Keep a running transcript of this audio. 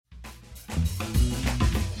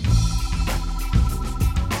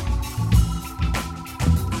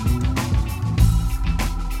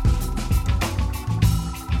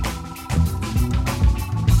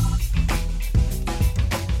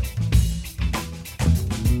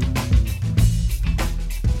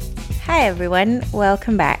Hi everyone,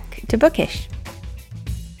 welcome back to Bookish.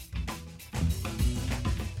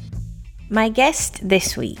 My guest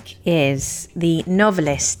this week is the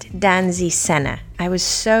novelist Danzy Senna. I was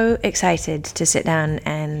so excited to sit down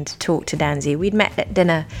and talk to Danzy. We'd met at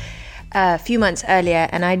dinner a few months earlier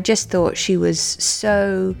and I just thought she was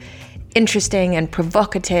so interesting and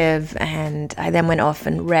provocative, and I then went off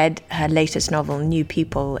and read her latest novel, New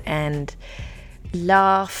People, and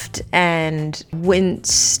laughed and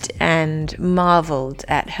winced and marveled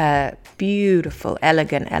at her beautiful,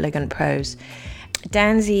 elegant prose.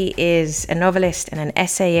 Danzy is a novelist and an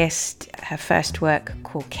essayist. Her first work,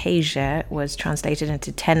 Caucasia, was translated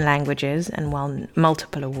into 10 languages and won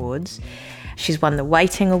multiple awards. She's won the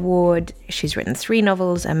Whiting Award. She's written 3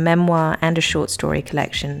 novels, a memoir, and a short story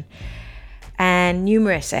collection, and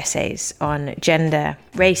numerous essays on gender,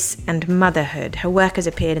 race, and motherhood. Her work has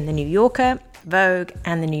appeared in The New Yorker, Vogue,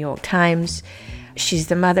 and The New York Times. She's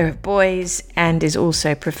the mother of boys and is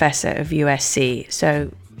also professor of USC,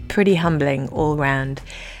 so pretty humbling all round.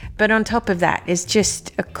 But on top of that is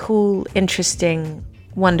just a cool, interesting,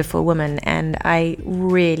 wonderful woman, and I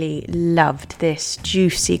really loved this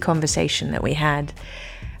juicy conversation that we had.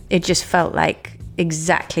 It just felt like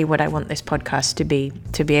exactly what I want this podcast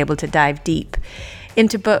to be able to dive deep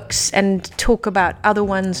into books and talk about other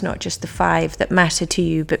ones, not just the 5 that matter to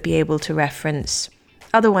you, but be able to reference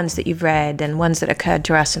other ones that you've read and ones that occurred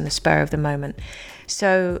to us in the spur of the moment.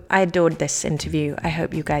 So I adored this interview. I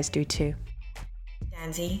hope you guys do too.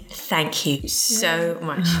 Danzy, thank you so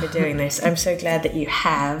much for doing this. I'm so glad that you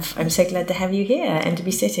have. I'm so glad to have you here and to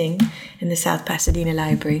be sitting in the South Pasadena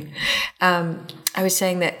Library. I was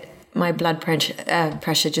saying that my blood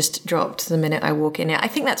pressure just dropped the minute I walk in here. I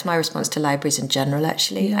think that's my response to libraries in general,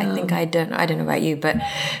 actually. Yeah. I think I don't know about you, but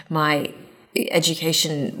my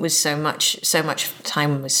education was so much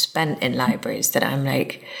time was spent in libraries that I'm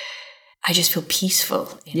like, I just feel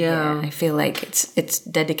peaceful in here. I feel like it's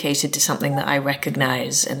dedicated to something that I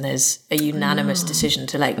recognize, and there's a unanimous decision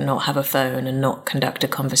to like not have a phone and not conduct a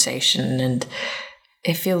conversation, and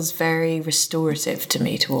it feels very restorative to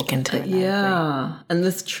me to walk into a library. Yeah, and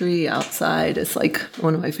this tree outside is like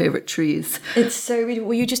one of my favorite trees. It's so beautiful.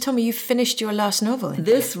 Well, you just told me you finished your last novel.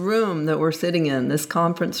 This room that we're sitting in, this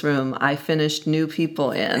conference room, I finished New People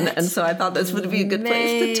in, and so I thought this would be a good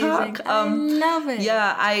place to talk. I love it.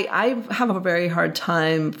 Yeah, I have a very hard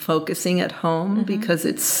time focusing at home because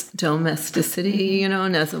it's domesticity,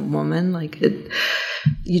 and as a woman, like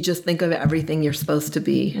you just think of everything you're supposed to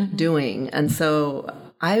be doing. And so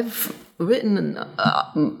I've written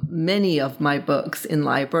many of my books in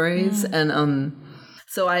libraries. And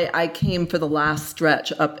so I came for the last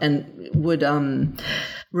stretch up and would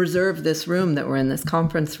reserve this room that we're in, this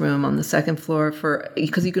conference room on the second floor,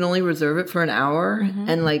 because you can only reserve it for an hour.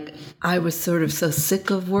 And like, I was sort of so sick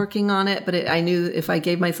of working on it, but I knew if I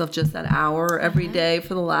gave myself just that hour every day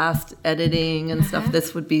for the last editing and stuff,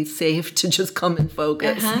 this would be safe to just come and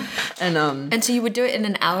focus. And so you would do it in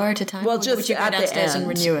an hour at a time? Well, just would you go at downstairs the end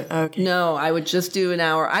and renew it? Okay. No, I would just do an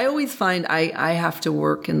hour. I always find I have to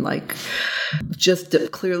work in like just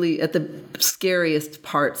clearly at the scariest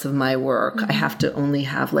parts of my work. I have to only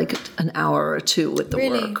have like an hour or 2 with the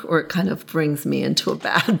work, or it kind of brings me into a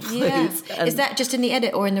bad place. Yeah. Is that just in the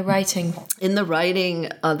edit or in the writing? In the writing,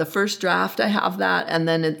 the first draft, I have that, and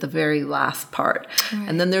then at the very last part. Right.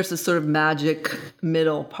 And then there's this sort of magic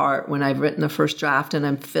middle part when I've written the first draft and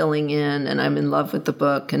I'm filling in and I'm in love with the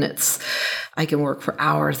book, and I can work for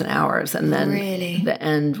hours and hours. And then the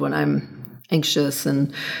end, when I'm anxious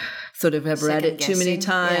and sort of have read it too many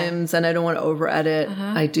times and I don't want to over edit,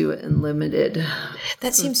 I do it in limited.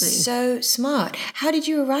 That seems so smart. How did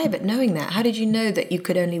you arrive at knowing that? How did you know that you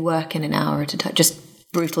could only work in an hour at a time? Just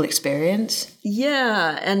brutal experience?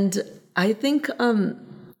 Yeah, and I think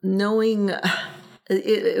knowing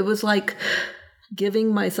it was like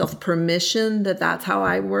giving myself permission that that's how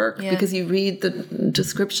I work, because you read the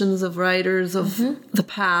descriptions of writers of the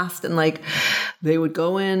past, and like they would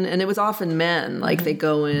go in, and it was often men, like they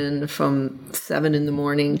go in from 7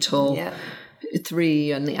 a.m. till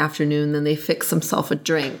 3 in the afternoon, then they fix themselves a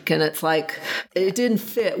drink. And it's like, it didn't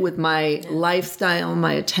fit with my lifestyle,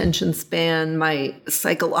 my attention span, my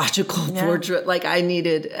psychological portrait. Like I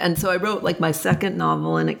needed, and so I wrote like my second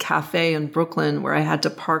novel in a cafe in Brooklyn where I had to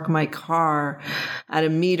park my car at a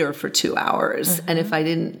meter for 2 hours. And if I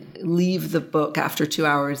didn't leave the book after 2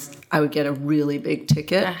 hours, I would get a really big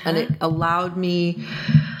ticket. And it allowed me,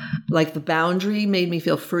 like the boundary made me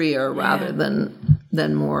feel freer rather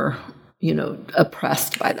than more,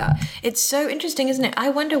 oppressed by that. It's so interesting, isn't it? I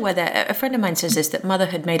wonder whether, a friend of mine says this, that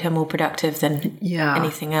motherhood made her more productive than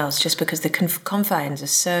anything else, just because the confines are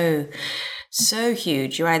so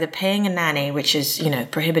huge. You're either paying a nanny, which is,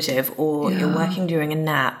 prohibitive, or you're working during a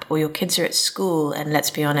nap, or your kids are at school. And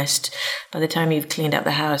let's be honest, by the time you've cleaned up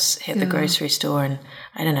the house, hit the grocery store and,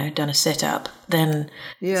 I don't know, done a sit-up, then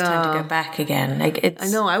it's time to go back again. Like I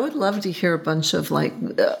know. I would love to hear a bunch of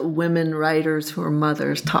women writers who are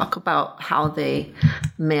mothers talk about how they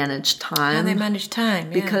manage time. How they manage time,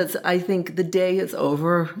 Because I think the day is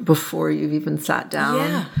over before you've even sat down.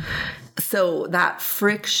 Yeah. So that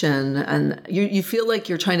friction, and you feel like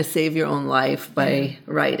you're trying to save your own life by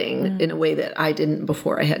writing in a way that I didn't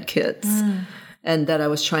before I had kids. And that I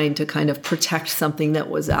was trying to kind of protect something that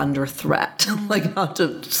was under threat, like not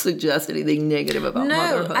to suggest anything negative about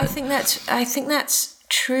motherhood. No, I think that's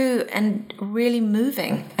true and really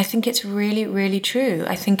moving. I think it's really, really true.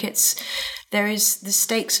 I think the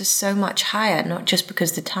stakes are so much higher, not just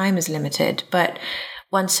because the time is limited, but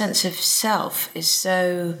one's sense of self is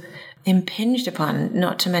so impinged upon,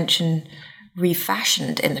 not to mention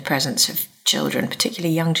refashioned in the presence of children,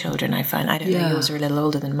 particularly young children, I find. I don't know, yours are a little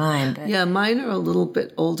older than mine. But. Yeah, mine are a little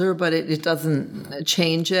bit older, but it doesn't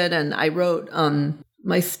change it. And I wrote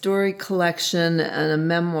my story collection and a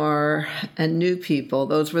memoir and New People.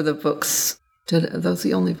 Those were the books. Those are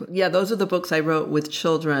the only books? Yeah, those are the books I wrote with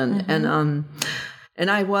children. And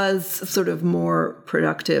I was sort of more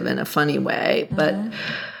productive in a funny way, but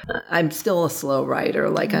I'm still a slow writer.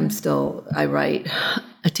 Like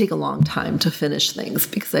I take a long time to finish things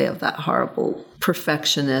because I have that horrible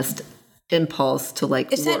perfectionist impulse to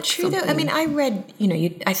Is that true though? I mean, I read,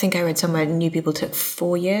 I think I read somewhere New People took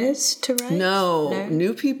 4 years to write. No,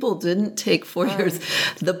 New People didn't take 4 years.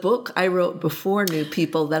 The book I wrote before New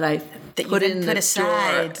People that I put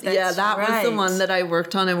aside. That was the one that I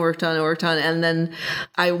worked on. And then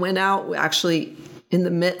I went out actually in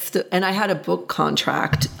the midst of, and I had a book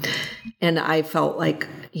contract and I felt like,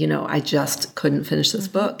 I just couldn't finish this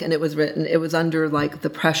book. And it was under like the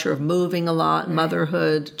pressure of moving a lot,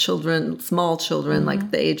 motherhood, children, small children,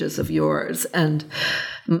 like the ages of yours. And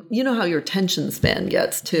you know how your attention span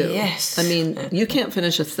gets too. Yes. I mean, you can't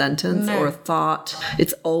finish a sentence or a thought.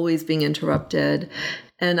 It's always being interrupted.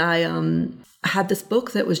 And I had this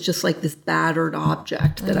book that was just like this battered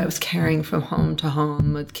object that I was carrying from home to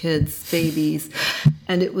home with kids, babies.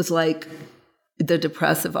 And it was like the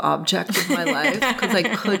depressive object of my life because I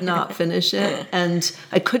could not finish it. And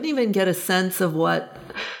I couldn't even get a sense of what,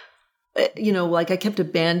 like I kept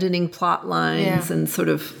abandoning plot lines and sort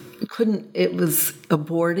of it was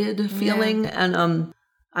aborted feeling. And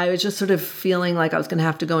I was just sort of feeling like I was going to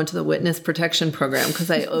have to go into the witness protection program because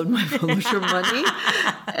I owed my publisher money.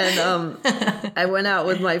 And I went out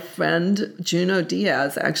with my friend Junot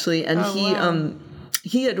Diaz, actually, and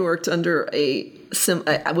he had worked under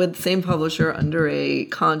with the same publisher under a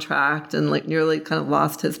contract and like nearly kind of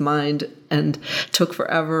lost his mind and took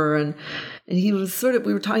forever. And he was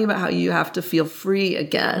we were talking about how you have to feel free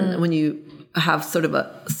again when you have sort of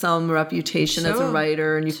some reputation as a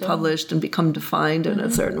writer and you've published and become defined in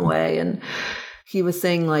a certain way. And he was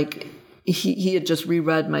saying like, he had just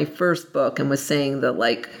reread my first book and was saying that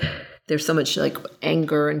like, there's so much like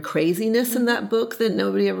anger and craziness in that book that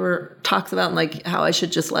nobody ever talks about, and like how I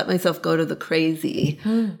should just let myself go to the crazy.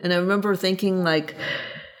 And I remember thinking like,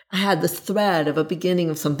 I had this thread of a beginning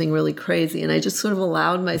of something really crazy. And I just sort of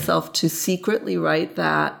allowed myself to secretly write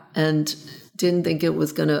that and didn't think it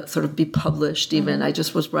was going to sort of be published even. I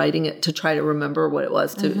just was writing it to try to remember what it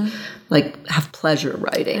was to like have pleasure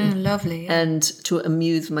writing. Lovely. Yeah. And to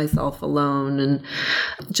amuse myself alone and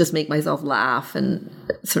just make myself laugh and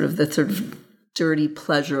sort of the sort of dirty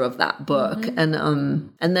pleasure of that book. And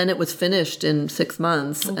then it was finished in 6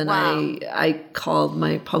 months. And I called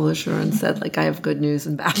my publisher and said, like, I have good news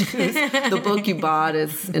and bad news. The book you bought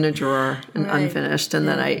is in a drawer and unfinished. And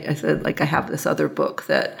then I said, like, I have this other book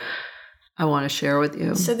that I want to share with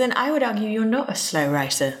you. So then I would argue you're not a slow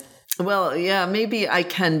writer. Well, yeah, maybe I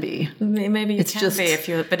can be. Maybe you can be if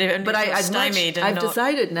you're, but I've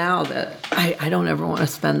decided now that I don't ever want to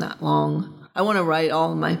spend that long. I want to write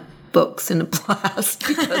all my books in a blast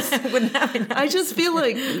because Wouldn't that be nice? I just feel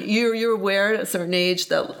like you're aware at a certain age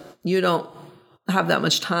that you don't have that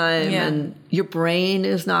much time, and your brain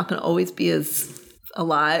is not going to always be as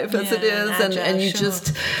alive as it is, and you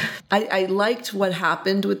just I liked what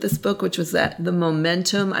happened with this book, which was that the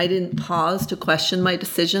momentum, I didn't pause to question my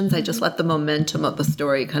decisions. I just let the momentum of the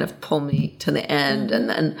story kind of pull me to the end, and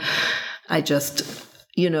then I just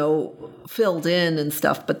filled in and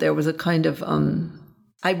stuff. But there was a kind of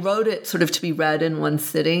I wrote it sort of to be read in one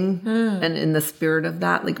sitting, and in the spirit of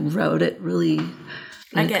that, like wrote it really.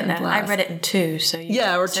 I get that. I read it in two, so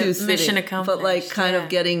or two so mission accomplished. But like kind of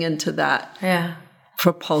getting into that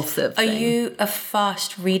propulsive thing. Are you a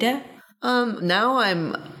fast reader? Now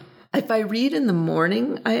if I read in the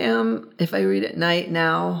morning, I am. If I read at night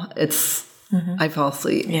now, I fall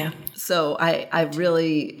asleep. Yeah. So I've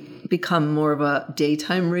really become more of a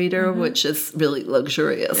daytime reader, which is really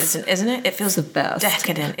luxurious. Isn't it? It feels the best.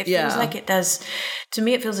 Decadent. It feels like it does. To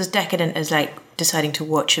me, it feels as decadent as like deciding to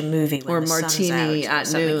watch a movie when or the martini sun's out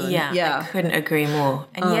at noon. Yeah, I couldn't agree more.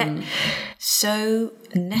 And yet, so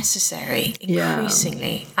necessary.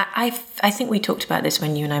 Increasingly, I think we talked about this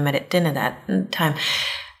when you and I met at dinner that time.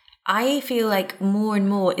 I feel like more and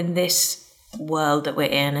more in this world that we're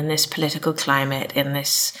in this political climate, in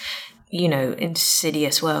this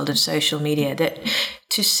insidious world of social media, that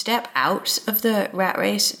to step out of the rat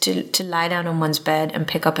race, to lie down on one's bed and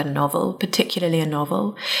pick up a novel, particularly a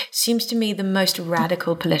novel, seems to me the most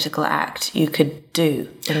radical political act you could do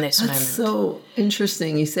in this moment. That's so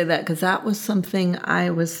interesting you say that, because that was something I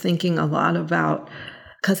was thinking a lot about,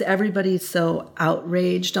 because everybody's so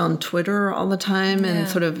outraged on Twitter all the time and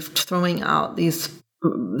sort of throwing out these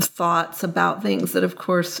thoughts about things that, of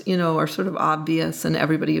course, are sort of obvious and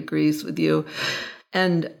everybody agrees with you.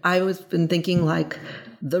 And I was been thinking like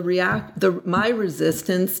my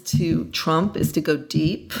resistance to Trump is to go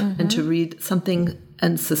deep and to read something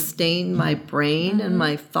and sustain my brain and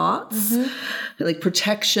my thoughts, like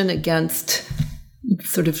protection against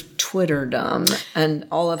sort of Twitterdom and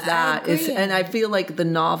all of that is, and I feel like the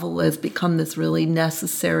novel has become this really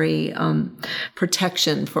necessary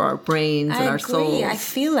protection for our brains and our souls. I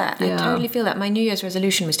feel that. I totally feel that. My New Year's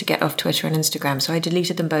resolution was to get off Twitter and Instagram, so I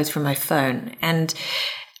deleted them both from my phone, and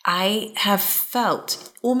I have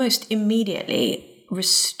felt almost immediately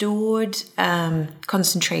restored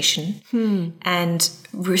concentration and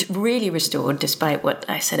really restored, despite what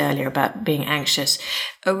I said earlier about being anxious,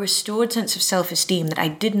 a restored sense of self-esteem that I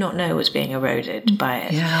did not know was being eroded by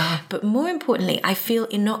it. Yeah. But more importantly, I feel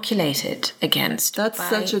inoculated against. That's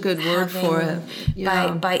such a good word for it.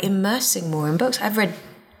 Yeah. By immersing more in books. I've read,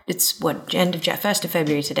 it's end of 1st of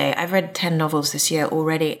February today. I've read 10 novels this year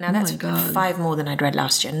already. Now that's 5 more than I'd read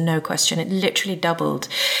last year, no question. It literally doubled.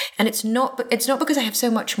 And it's not because I have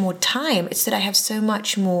so much more time. It's that I have so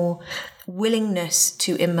much more willingness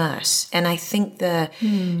to immerse. And I think the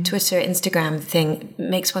Twitter, Instagram thing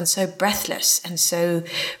makes one so breathless and so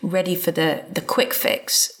ready for the quick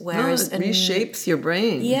fix. Whereas it reshapes your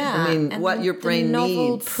brain. Yeah. I mean, what your brain needs. The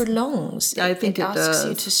novel needs. Prolongs. I think it does. It asks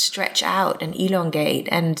you to stretch out and elongate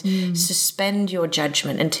and suspend your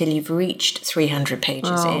judgment until you've reached 300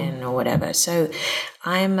 pages in or whatever. So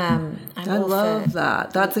I love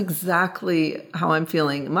that. That's exactly how I'm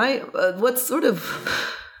feeling. What sort of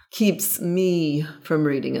keeps me from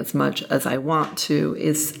reading as much as I want to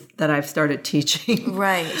is that I've started teaching.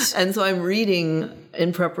 Right. And so I'm reading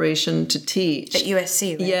in preparation to teach. At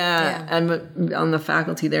USC, right? Yeah. I'm on the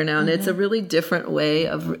faculty there now. And it's a really different way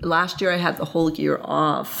of... Last year I had the whole year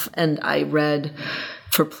off and I read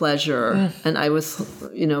for pleasure. And I was,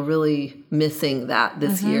 really missing that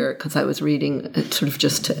this year because I was reading sort of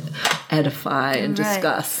just to edify and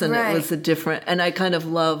discuss. And it was a different... And I kind of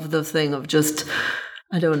love the thing of just...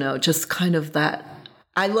 I don't know, just kind of that.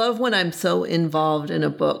 I love when I'm so involved in a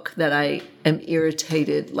book that I am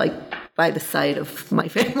irritated, like, by the sight of my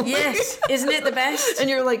family. Yes, isn't it the best? And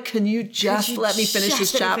you're like, can you just let me finish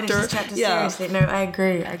this chapter? Yeah. Seriously, no, I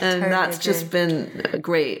agree. I totally that's agree. Just been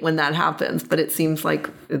great when that happens. But it seems like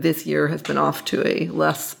this year has been off to a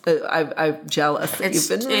less. I'm jealous that you've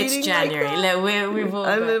been reading. It's January. Like we've all.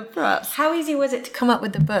 I'm impressed. How easy was it to come up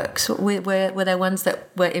with the books? Were there ones that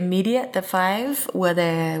were immediate? The 5? Were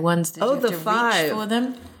there ones that you have to 5. reach for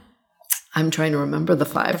them? I'm trying to remember the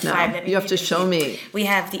 5 now. You have to show me. We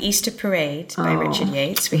have The Easter Parade by Richard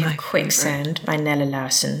Yates. We have Quicksand by Nella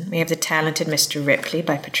Larson. We have The Talented Mr. Ripley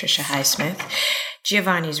by Patricia Highsmith.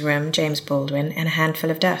 Giovanni's Room, James Baldwin. And A Handful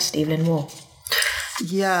of Dust, Evelyn Waugh.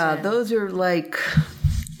 Yeah, those are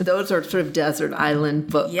sort of desert island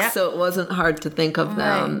books. Yep. So it wasn't hard to think of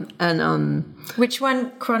them. And which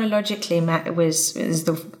one chronologically, Matt, which is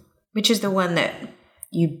the one that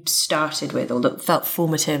you started with, or that felt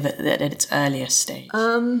formative at its earliest stage?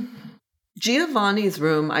 Giovanni's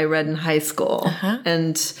Room I read in high school.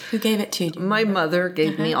 And who gave it to you? My mother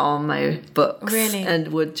gave me all my books. Really? And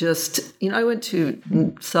would just, I went to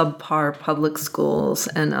subpar public schools,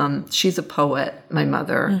 and she's a poet, my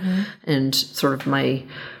mother, and sort of my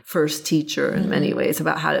first teacher in many ways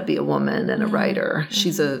about how to be a woman and a writer.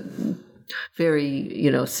 She's a very,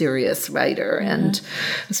 serious writer, and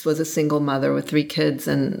this was a single mother with 3 kids,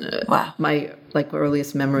 and my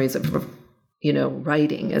earliest memories of her,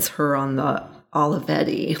 writing is her on the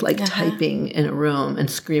Olivetti, typing in a room and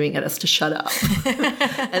screaming at us to shut up.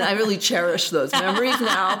 And I really cherish those memories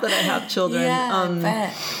now that I have children. I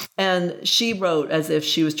bet. And she wrote as if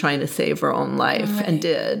she was trying to save her own life, and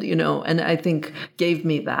did, and I think gave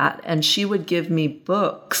me that. And she would give me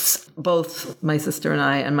books, both my sister and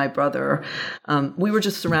I and my brother. We were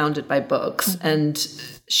just surrounded by books. And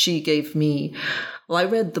she gave me, I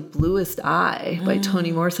read The Bluest Eye by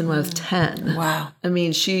Toni Morrison when I was 10. Wow. I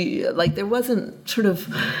mean, she, there wasn't sort of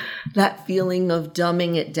that feeling of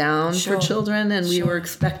dumbing it down for children. And we were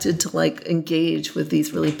expected to, engage with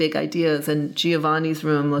these really big ideas. And Giovanni's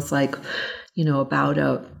Room was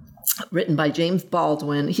about written by James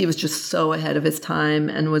Baldwin. He was just so ahead of his time,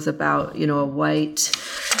 and was about, a white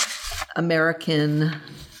American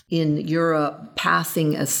in Europe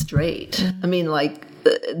passing as straight. I mean,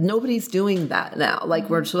 nobody's doing that now.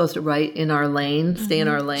 We're supposed to write in our lane, stay in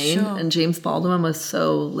our lane. Sure. And James Baldwin was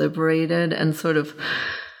so liberated and sort of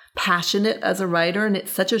passionate as a writer. And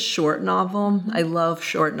it's such a short novel. I love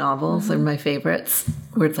short novels. They're my favorites,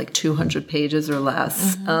 where it's 200 pages or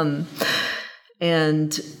less.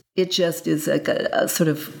 And it just is a sort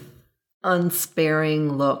of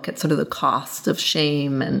unsparing look at sort of the cost of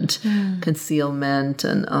shame and concealment.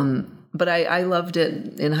 And but I loved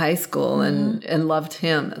it in high school, and loved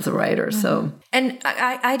him as a writer. So, and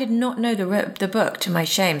I did not know the book, to my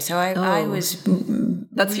shame. So I was.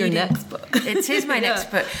 That's your next book. It is my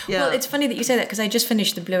next book. Yeah. Well, it's funny that you say that, because I just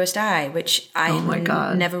finished The Bluest Eye, which I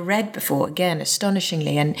never read before. Again,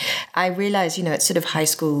 astonishingly, and I realized, it's sort of high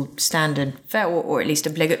school standard, or at least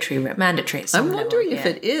obligatory, mandatory. I'm wondering if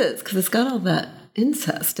it is, because it's got all that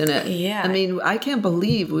incest in it. Yeah. I mean, I can't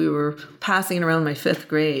believe we were passing it around my 5th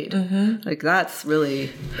grade. That's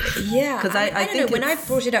really... Yeah. Because I think when I've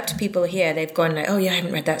brought it up to people here, they've gone I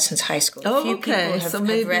haven't read that since high school. Oh, a few people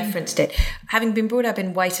have referenced it. Having been brought up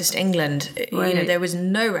in whitest England, there was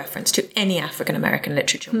no reference to any African-American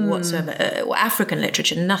literature whatsoever, or African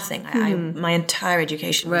literature, nothing. My entire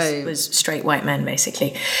education was straight white men,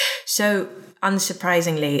 basically. So...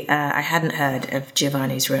 unsurprisingly, I hadn't heard of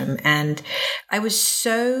Giovanni's Room, and I was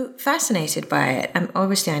so fascinated by it.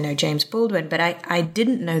 Obviously, I know James Baldwin, but I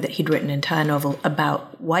didn't know that he'd written an entire novel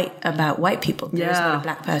about white people. There was not a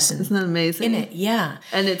black person. Isn't that amazing? In it, yeah.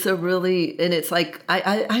 And it's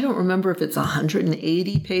I don't remember if it's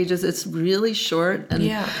 180 pages. It's really short and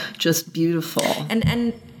just beautiful.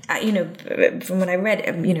 And from what I read,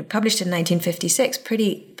 published in 1956,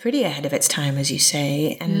 pretty ahead of its time, as you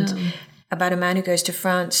say, and about a man who goes to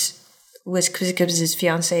France because his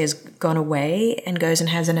fiancée has gone away, and goes and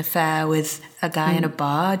has an affair with a guy in a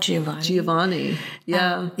bar, Giovanni.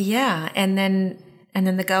 Yeah. And then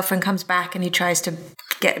the girlfriend comes back, and he tries to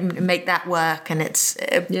make that work, and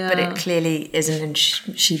but it clearly isn't, and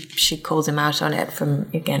she calls him out on it from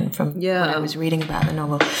what I was reading about the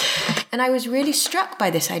novel. And I was really struck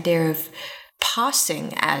by this idea of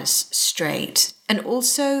passing as straight, and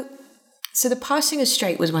also... So the passing as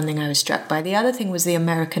straight was one thing I was struck by. The other thing was the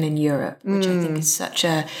American in Europe, which I think is such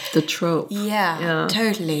the trope. Yeah,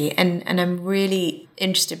 totally. And I'm really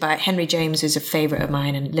interested by it. Henry James is a favorite of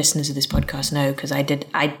mine, and listeners of this podcast know, because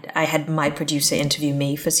I had my producer interview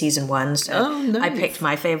me for season 1. So nice. I picked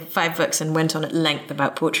my favorite 5 books and went on at length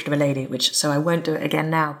about Portrait of a Lady, so I won't do it again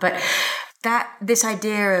now. But this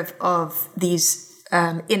idea of these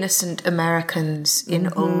innocent Americans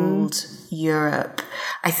in old Europe,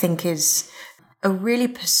 I think, is a really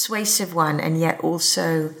persuasive one, and yet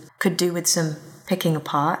also could do with some picking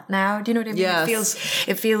apart now. Do you know what I mean? Yes.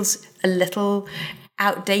 It feels a little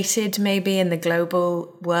outdated maybe in the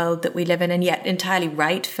global world that we live in, and yet entirely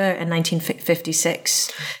right for a 1956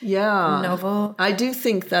 novel. I do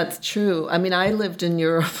think that's true. I mean, I lived in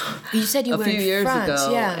Europe you said you a were few in years France,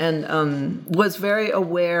 ago, and was very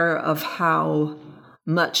aware of how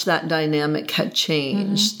much that dynamic had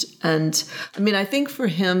changed. And I mean, I think for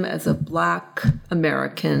him as a Black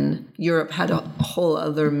American, Europe had a whole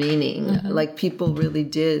other meaning. Like, people really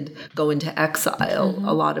did go into exile.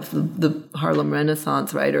 A lot of the Harlem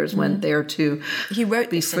Renaissance writers went there to He wrote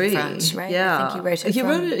be this free. in France, right? Yeah. I think he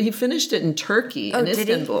wrote it He finished it in Turkey, in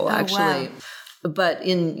Istanbul, actually. Wow. but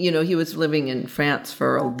he was living in France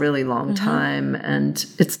for a really long time, and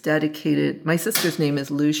it's dedicated. My sister's name is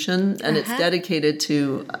Lucian, and it's dedicated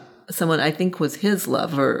to someone I think was his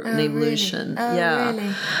lover named really? Lucian. Oh, yeah,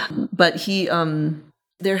 really? but he.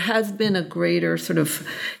 There has been a greater sort of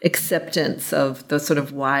acceptance of the sort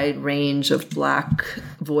of wide range of Black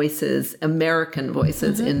voices, American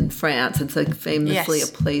voices in France. It's like famously a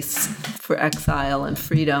place for exile and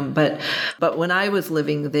freedom. But when I was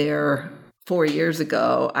living there 4 years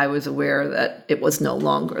ago, I was aware that it was no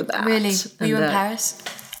longer that. Really? Were you in Paris?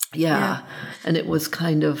 Yeah. And it was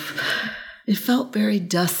kind of... It felt very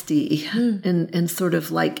dusty and sort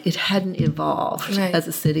of like it hadn't evolved as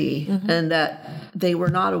a city, and that they were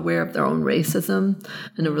not aware of their own racism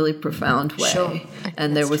in a really profound way. Sure.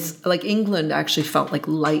 And there was like England actually felt like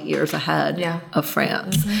light years ahead of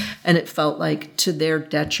France. And it felt like to their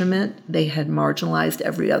detriment, they had marginalized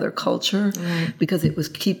every other culture because it was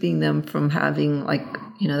keeping them from having like,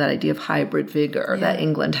 that idea of hybrid vigor that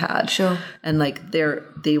England had. Sure. And like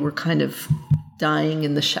they were kind of dying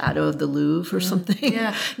in the shadow of the Louvre or something.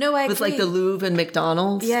 Yeah. No, I agree. It was like the Louvre and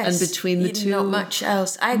McDonald's, and between the two, not much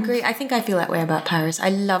else. I agree. I think I feel that way about Paris. I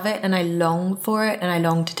love it and I long for it and I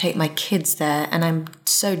long to take my kids there, and I'm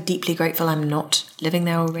so deeply grateful I'm not living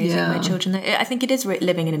there or raising my children there. I think it is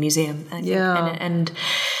living in a museum. I think, and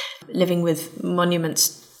living with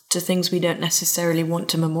monuments to things we don't necessarily want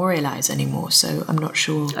to memorialize anymore. So I'm not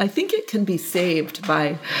sure. I think it can be saved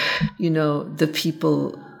by, the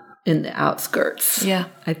people in the outskirts. Yeah.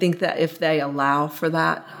 I think that if they allow for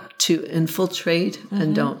that to infiltrate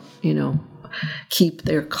and don't, keep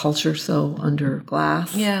their culture so under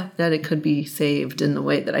glass, that it could be saved in the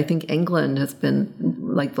way that I think England has been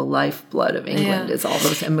like the lifeblood of England is all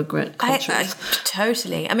those immigrant cultures.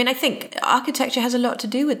 Totally. I mean, I think architecture has a lot to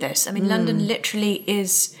do with this. I mean, London literally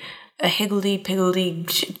is a higgledy-piggledy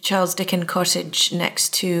Charles Dickens cottage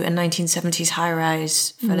next to a 1970s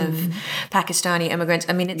high-rise full of Pakistani immigrants.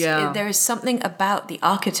 I mean, there is something about the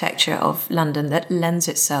architecture of London that lends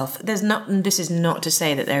itself. This is not to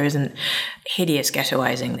say that there isn't hideous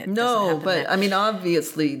ghettoizing. That no, but there. I mean,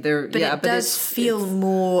 obviously there. But it does feel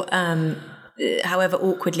more. However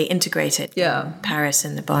awkwardly integrated in Paris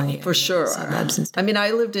and the banlieue. For sure. Suburbs and stuff. I mean,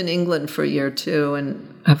 I lived in England for a year too,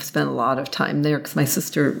 and I've spent a lot of time there because my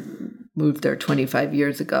sister moved there 25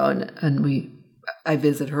 years ago, and I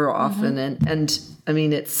visit her often, and I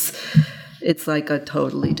mean, it's like a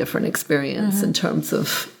totally different experience in terms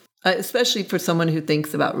of, especially for someone who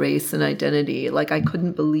thinks about race and identity. Like, I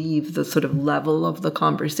couldn't believe the sort of level of the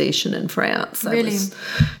conversation in France. Really? I was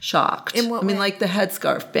shocked. In what way? Like the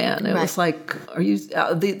headscarf ban. It was like, are you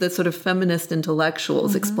the sort of feminist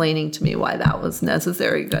intellectuals explaining to me why that was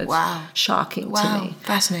necessary? That's shocking to me.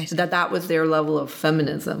 Fascinating. That was their level of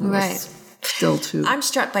feminism. Was still too. I'm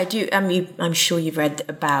struck by I'm sure you've read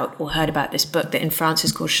about or heard about this book that in France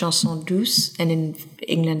is called Chanson douce, and in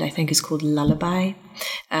England I think is called Lullaby,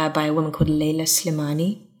 by a woman called Leila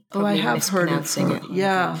Slimani. I have heard of her.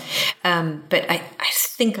 Yeah. But I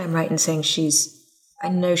think I'm right in saying I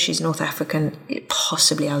know she's North African,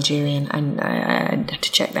 possibly Algerian. I'd have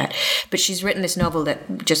to check that. But she's written this novel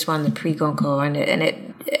that just won the Prix Goncourt,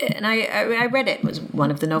 and I read it. It was one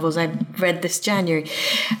of the novels I read this January,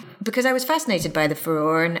 because I was fascinated by the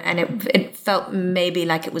furore, and it felt maybe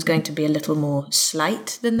like it was going to be a little more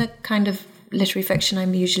slight than the kind of literary fiction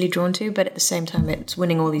I'm usually drawn to, but at the same time it's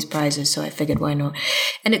winning all these prizes, so I figured why not.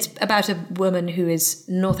 And it's about a woman who is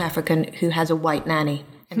North African who has a white nanny,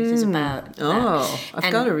 and this is about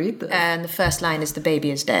I've got to read this. And the first line is "The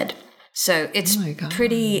baby is dead." So it's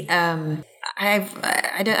pretty. I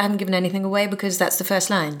haven't given anything away because that's the first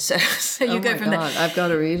line. So you go from there. I've got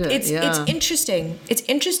to read it. It's interesting. It's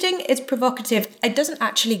interesting. It's provocative. It doesn't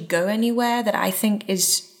actually go anywhere that I think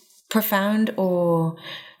is profound or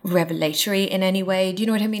revelatory in any way. Do you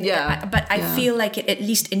know what I mean? Yeah. But I feel like it at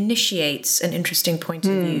least initiates an interesting point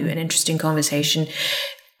of view, an interesting conversation.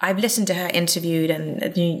 I've listened to her interviewed,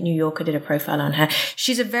 and New Yorker did a profile on her.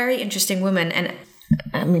 She's a very interesting woman, and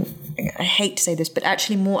I mean, I hate to say this, but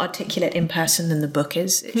actually more articulate in person than the book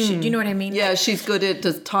is. Do you know what I mean? Yeah, she's good at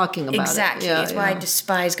just talking about exactly. it. It's why I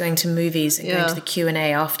despise going to movies and going to the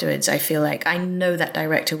Q&A afterwards. I feel like I know that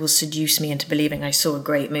director will seduce me into believing I saw a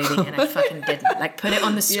great movie, and I fucking didn't. Like, put it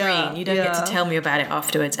on the screen. You don't get to tell me about it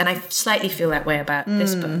afterwards. And I slightly feel that way about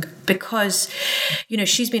this book because,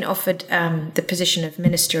 she's been offered the position of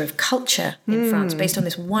Minister of Culture in France based on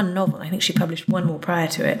this one novel. I think she published one more prior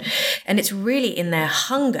to it. And it's really in their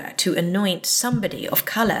hunger to anoint somebody of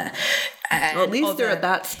colour Well, at least they're at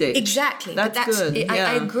that stage. Exactly. That's good.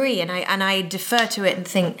 I agree, and I defer to it and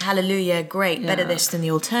think, hallelujah, great, better this than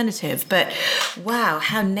the alternative. But wow,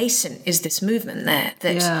 how nascent is this movement there?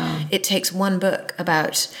 That it takes one book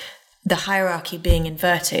about the hierarchy being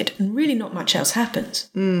inverted, and really not much else happens.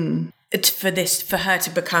 It's for her to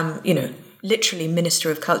become, literally minister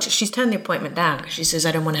of culture. She's turned the appointment down because she says,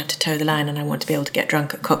 I don't want to have to toe the line, and I want to be able to get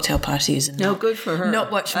drunk at cocktail parties and good for her.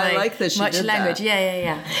 Not watch I like that she much did language. That.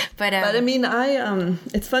 Yeah. But I mean,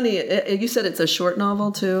 it's funny. You said it's a short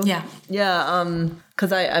novel too. Yeah.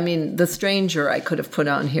 Because I mean, The Stranger I could have put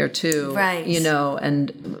on here too, right?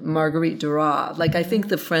 And Marguerite Duras. Like, I think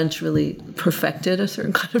the French really perfected a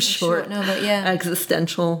certain kind of short novel,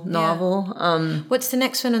 existential novel. What's the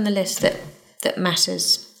next one on the list that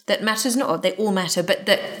matters? That matters not, they all matter, but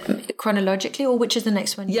that chronologically, or which is the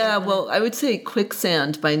next one? Well, I would say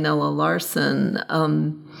Quicksand by Nella Larsen.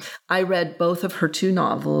 I read both of her two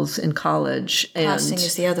novels in college. Passing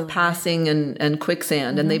is the other one. Passing and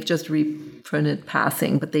Quicksand, and they've just reprinted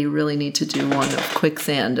Passing, but they really need to do one of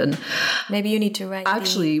Quicksand. And maybe you need to write.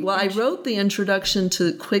 Actually, I wrote the introduction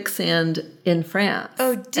to Quicksand in France.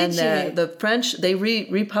 Oh, did you? The French, they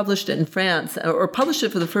republished it in France, or published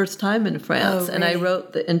it for the first time in France. Oh, and I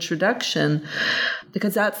wrote the introduction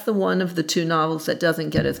because that's the one of the two novels that doesn't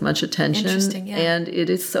get as much attention. Interesting, yeah. And it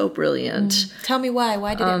is so brilliant. Tell me why.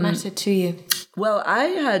 Why did it matter to you? Well, I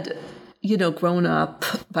had, grown up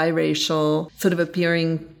biracial, sort of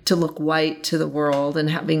appearing to look white to the world and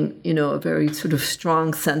having, a very sort of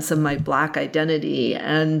strong sense of my Black identity.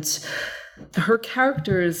 And her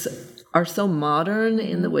characters are so modern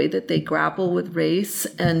in the way that they grapple with race.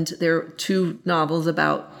 And there are two novels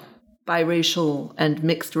about biracial and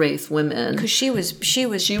mixed race women. Because she was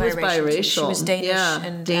biracial. She was Danish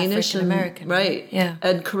and African American. Right. Yeah.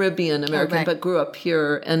 And Caribbean American, but grew up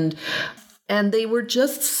here. And they were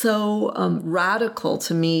just so radical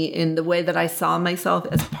to me in the way that I saw myself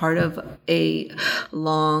as part of a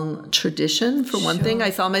long tradition. For one thing, I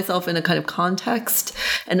saw myself in a kind of context,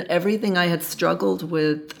 and everything I had struggled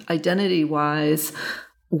with identity-wise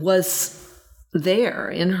was there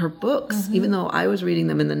in her books, even though I was reading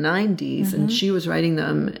them in the 90s and she was writing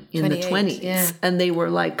them in the 20s. Yeah. And they were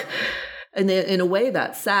like... And in a way,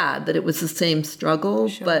 that's sad that it was the same struggle,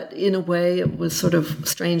 but in a way, it was sort of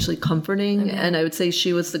strangely comforting. And I would say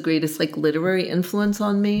she was the greatest, literary influence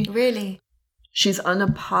on me. Really? She's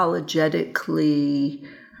unapologetically...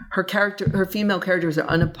 Her female characters are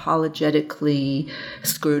unapologetically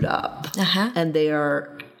screwed up. And they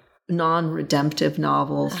are non-redemptive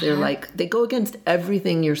novels. They're they go against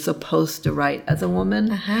everything you're supposed to write as a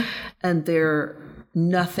woman. And they're...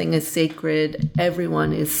 Nothing is sacred.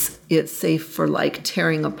 Everyone is safe for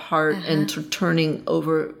tearing apart and turning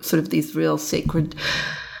over sort of these real sacred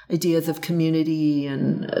ideas of community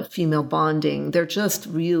and female bonding. They're just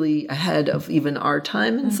really ahead of even our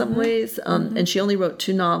time in some ways. And she only wrote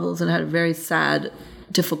two novels and had a very sad,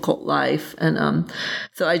 difficult life. And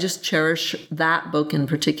so I just cherish that book in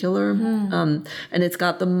particular. And it's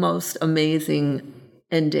got the most amazing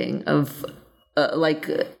ending of...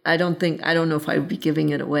 I don't know if I would be giving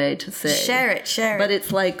it away to say. Share it. But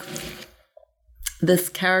it's this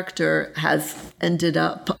character has ended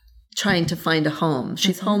up trying to find a home.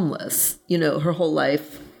 She's homeless, her whole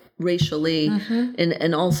life, racially,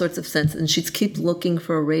 in all sorts of sense. And she keeps looking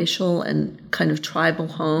for a racial and kind of tribal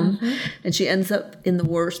home. And she ends up in the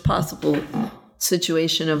worst possible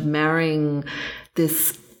situation of marrying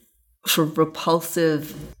this sort of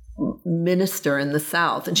repulsive minister in the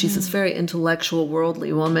South, and she's this very intellectual,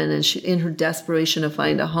 worldly woman, and she, in her desperation to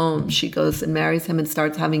find a home, she goes and marries him and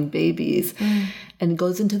starts having babies and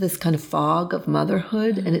goes into this kind of fog of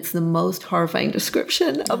motherhood, and it's the most horrifying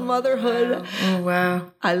description of motherhood.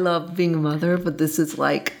 Wow. I love being a mother, but this is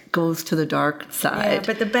goes to the dark side. Yeah,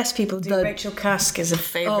 but the best people do. Rachel Cusk is a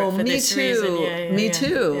favorite for this reason. Me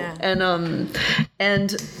too. Yeah.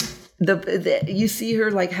 And you see her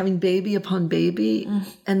having baby upon baby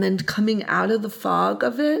and then coming out of the fog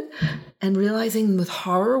of it and realizing with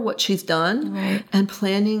horror what she's done and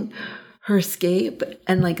planning her escape.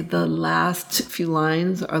 And the last few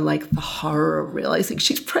lines are the horror of realizing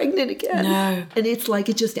she's pregnant again. No. And it's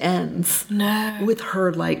it just ends. No. With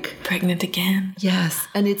her pregnant again. Yes.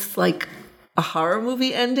 And it's a horror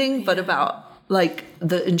movie ending, but about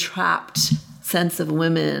the entrapped sense of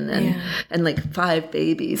women and 5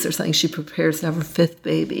 babies or something. She prepares to have her 5th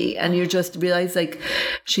baby, and you just realize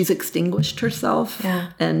she's extinguished herself.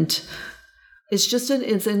 And it's just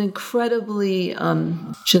it's an incredibly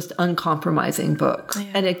just uncompromising book.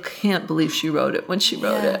 And I can't believe she wrote it when she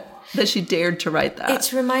wrote it. that she dared to write that.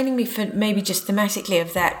 It's reminding me, for maybe just thematically,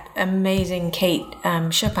 of that amazing Kate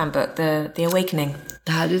Chopin book, The Awakening.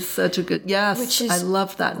 That is such a good, yes, I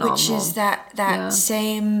love that novel. Which is that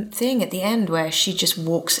same thing at the end where she just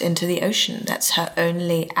walks into the ocean. That's her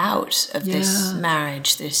only out of this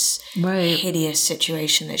marriage, this hideous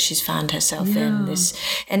situation that she's found herself in.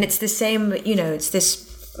 And it's the same, it's this,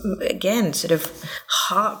 again, sort of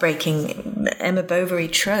heartbreaking Emma Bovary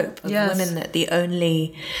trope of women that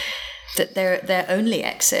their only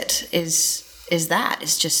exit is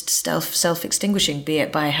just self-extinguishing, be it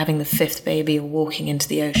by having the fifth baby or walking into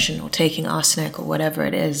the ocean or taking arsenic or whatever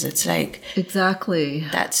it is. It's like, exactly,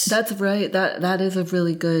 that's right. That is a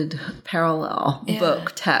really good parallel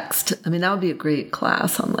book text. I mean, that would be a great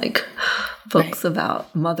class on like books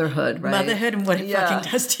about motherhood, right? Motherhood and what it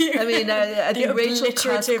fucking does to you. I mean, I think Rachel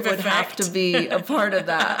Cusk would have to be a part of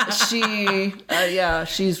that.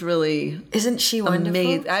 She's really, isn't she wonderful?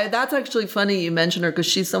 Amazing. That's actually funny you mentioned her because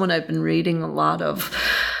she's someone I've been reading a lot of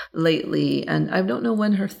lately, and I don't know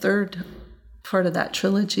when her third part of that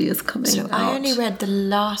trilogy is coming out. I only read the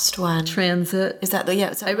last one. Transit. Is that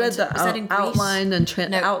I read the outline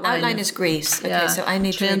and outline is Greece. Okay, so I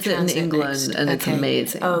need Transit to read Transit in England, next. and it's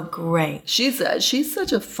amazing. Oh, great. She's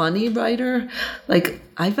such a funny writer. Like,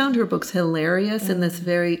 I found her books hilarious in this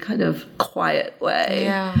very kind of quiet way.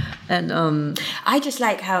 Yeah. And I just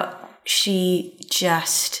like how she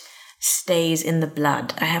just stays in the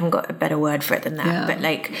blood. I haven't got a better word for it than that. But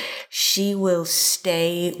like, she will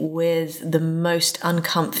stay with the most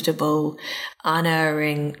uncomfortable,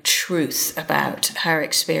 unerring truth about her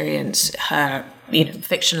experience, her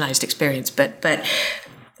fictionalized experience, but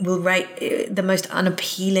will write the most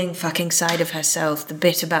unappealing fucking side of herself, the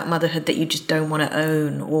bit about motherhood that you just don't want to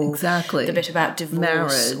own, or the bit about divorce,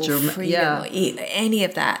 marriage, or freedom, or any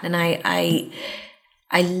of that. And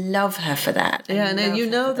I love her for that. And then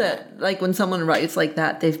that like when someone writes like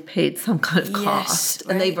that, they've paid some kind of cost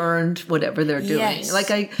and they've earned whatever they're doing. Yes.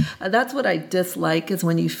 Like that's what I dislike, is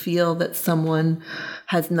when you feel that someone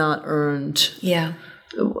has not earned. Yeah.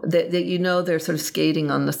 That they're sort of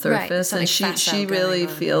skating on the surface, and she really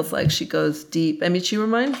feels like she goes deep. I mean, she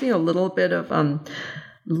reminds me a little bit of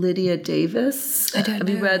Lydia Davis. Have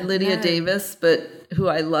you read Lydia Davis? But who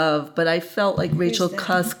I love, but I felt like Rachel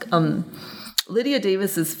Cusk. Lydia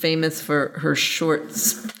Davis is famous for her short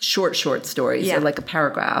stories, or like a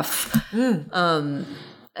paragraph.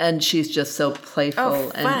 And she's just so playful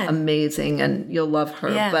and amazing, and you'll love her.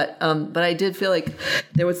 Yeah. But I did feel like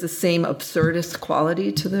there was the same absurdist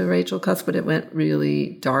quality to the Rachel Cusk, but it went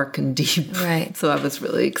really dark and deep. Right. So I was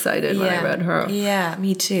really excited when I read her. Yeah,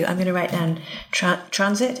 me too. I'm going to write down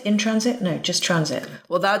Transit? In Transit? No, just Transit.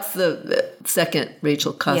 Well, that's the second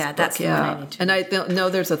Rachel Cusk book. That's the one I need to. And I know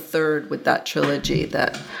there's a third with that trilogy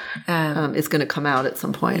that is going to come out at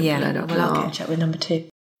some point. Yeah, but I don't know. I'll catch up with number 2.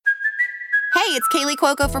 Hey, it's Kaylee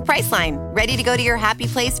Cuoco for Priceline. Ready to go to your happy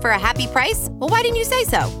place for a happy price? Well, why didn't you say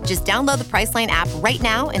so? Just download the Priceline app right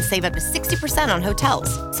now and save up to 60% on hotels.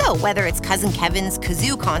 So whether it's Cousin Kevin's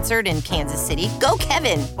Kazoo Concert in Kansas City, go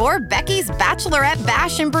Kevin, or Becky's Bachelorette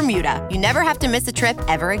Bash in Bermuda, you never have to miss a trip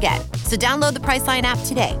ever again. So download the Priceline app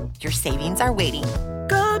today. Your savings are waiting.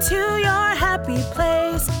 Go to your happy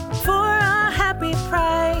place for a happy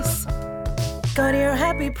price. Go to your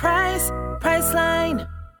happy price, Priceline.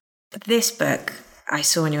 This book I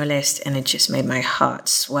saw on your list and it just made my heart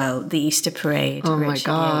swell. The Easter Parade. Oh my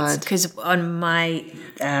God. Because on my,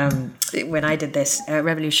 when I did this,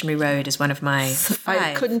 Revolutionary Road is one of my 5.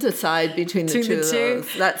 I couldn't decide between the two of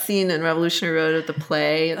those. That scene in Revolutionary Road at the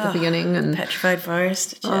play at the beginning. And Petrified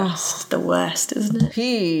Forest, just the worst, isn't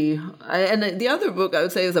it? And the other book I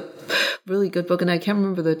would say is a really good book, and I can't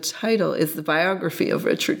remember the title, is the biography of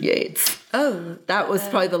Richard Yates. Oh. That was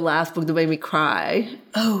probably the last book that made me cry.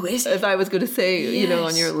 Oh, is it? If I was going to say,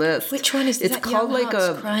 on your list. Which one is that? It's called like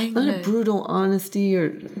a Brutal Honesty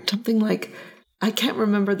or something like, I can't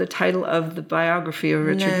remember the title of the biography of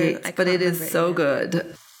Richard Yates, but it is so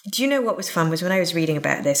good. Do you know what was fun was when I was reading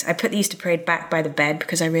about this, I put the Easter Parade back by the bed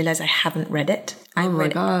because I realized I haven't read it. I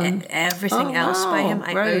read everything else by him.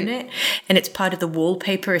 I own it. And it's part of the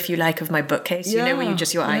wallpaper, if you like, of my bookcase, where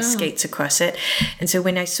your eye skates across it. And so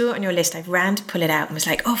when I saw it on your list, I ran to pull it out and was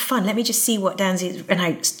like, oh, fun, let me just see what Danzy... And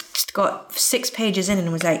I got 6 pages in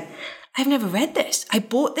and was like, I've never read this. I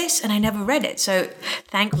bought this and I never read it. So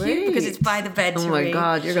thank you, because it's by the bed to read. Oh my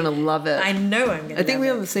God, you're going to love it. I know I'm going to I think we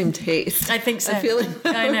have the same taste. I think so.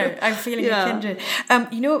 I know. I'm feeling a kindred.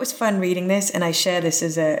 You know what was fun reading this, and I share this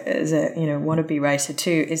as a wannabe writer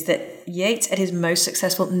too, is that Yates at his most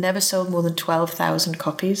successful never sold more than 12,000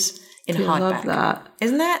 copies. in I love hardback. that.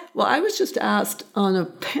 Isn't that? Well, I was just asked on a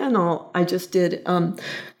panel I just did,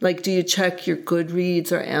 do you check your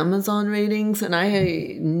Goodreads or Amazon ratings? And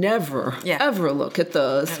I never, ever look at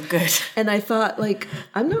those. Oh, good. And I thought,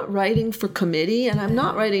 I'm not writing for committee, and I'm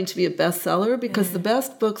not writing to be a bestseller, because the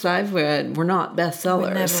best books I've read were not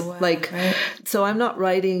bestsellers. Never were, right? So I'm not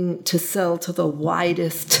writing to sell to the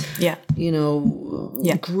widest,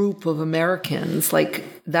 group of Americans.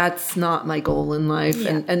 That's not my goal in life.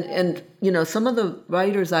 Yeah. And some of the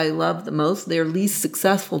writers I love the most, their least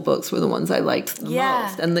successful books were the ones I liked the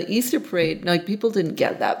most. And the Easter Parade, people didn't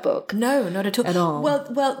get that book. No, not at all. At all.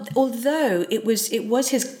 Well, although it was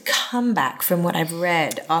his comeback from what I've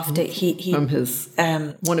read after he from his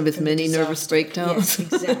one of his many nervous breakdowns. Yes,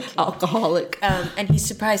 exactly. Alcoholic. And he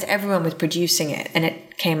surprised everyone with producing it, and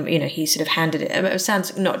it came. He sort of handed it. It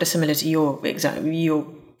sounds not dissimilar to your example. You're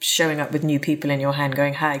showing up with new people in your hand,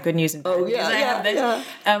 going, "Hi, good news and bad news. I have this."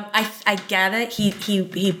 I gather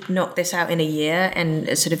he knocked this out in a year and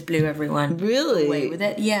it sort of blew everyone away with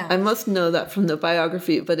it. Yeah, I must know that from the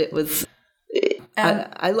biography, but it was.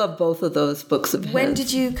 I love both of those books of his. When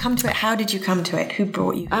did you come to it? How did you come to it? Who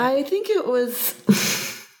brought you? I think it was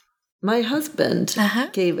my husband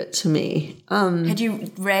gave it to me. Had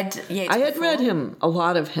you read Yeats? I had read a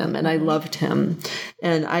lot of him, and I loved him.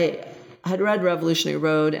 And I had read Revolutionary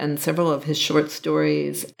Road and several of his short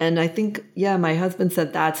stories. And I think, my husband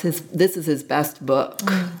said this is his best book.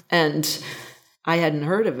 And I hadn't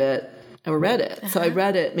heard of it or read it. So I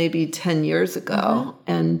read it maybe 10 years ago.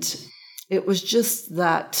 And it was just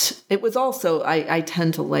that, it was also, I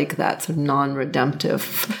tend to like that sort of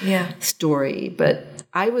non-redemptive story. But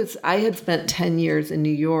I had spent 10 years in New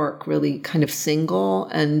York really kind of single,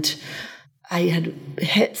 and I had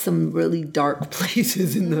hit some really dark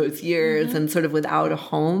places in those years and sort of without a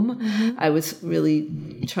home. I was really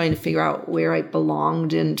trying to figure out where I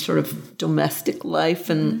belonged in sort of domestic life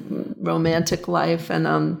and romantic life. And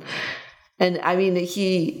I mean,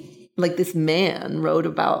 he, this man wrote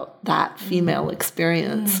about that female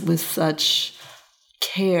experience with such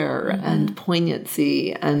care and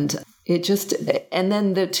poignancy. And it just, and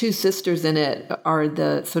then the two sisters in it are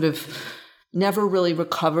the sort of never really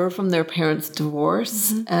recover from their parents'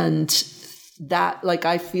 divorce. And that,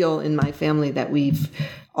 I feel in my family that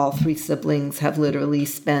all three siblings have literally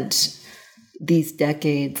spent these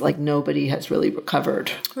decades, nobody has really recovered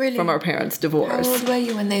from our parents' divorce. How old were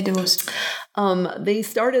you when they divorced? They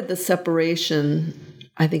started the separation,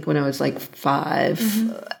 I think, when I was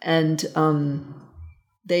 5. And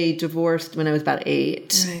they divorced when I was about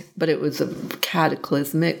 8. Right. But it was a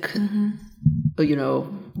cataclysmic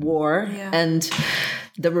war, and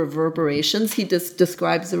the reverberations, he just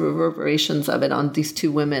describes the reverberations of it on these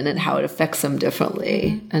two women and how it affects them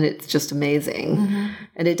differently. And it's just amazing.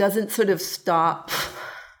 And it doesn't sort of stop.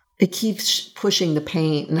 It keeps pushing the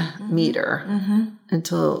pain meter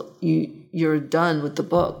until you're done with the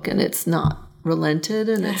book, and it's not relented.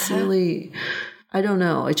 And it's really, I don't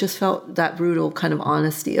know. I just felt that brutal kind of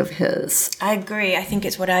honesty of his. I agree. I think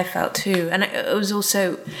it's what I felt too. And it was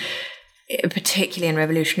also, particularly in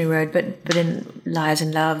Revolutionary Road, but in Liars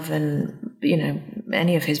in Love and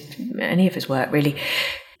any of his work, really,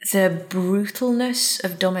 the brutalness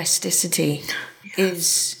of domesticity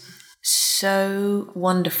is so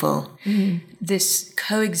wonderful. This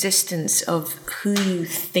coexistence of who you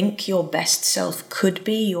think your best self could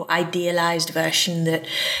be, your idealized version that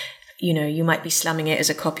you might be slumming it as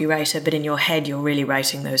a copywriter, but in your head you're really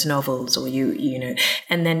writing those novels, or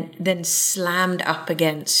and then slammed up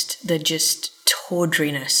against the just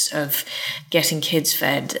tawdriness of getting kids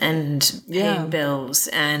fed and paying bills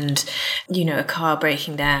and a car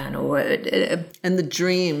breaking down, or and the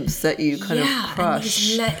dreams that you kind of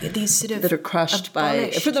crush, these sort of that are crushed by,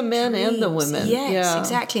 for the men and the women. Yes,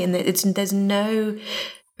 exactly. And there's no.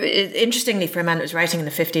 Interestingly, for a man that was writing in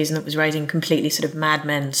the 50s and that was writing completely sort of Mad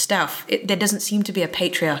Men stuff, there doesn't seem to be a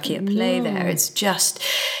patriarchy at play there. It's just,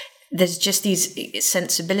 there's just these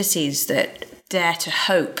sensibilities that dare to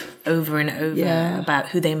hope over and over about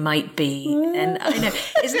who they might be. And I know,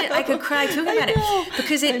 isn't it? I could cry talking about it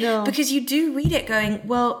because you do read it going,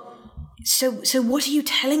 well, so what are you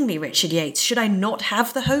telling me, Richard Yates? Should I not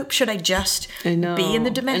have the hope? Should I just be in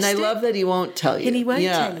the domestic? And I love that he won't tell you. And he won't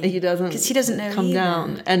tell you. He doesn't. Because he doesn't know come either.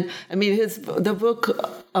 down. And I mean, the book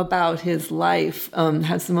about his life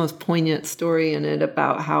has the most poignant story in it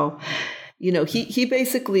about how, he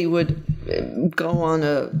basically would, go on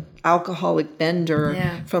a alcoholic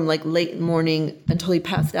bender from like late morning until he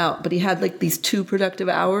passed out. But he had like these 2 productive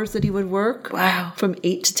hours that he would work from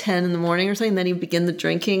 8 to 10 in the morning or something. Then he'd begin the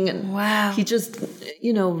drinking. And he just,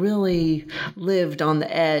 really lived on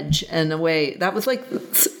the edge and away. That was like,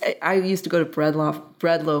 I used to go to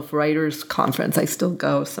Breadloaf Writers Conference. I still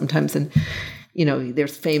go sometimes. And,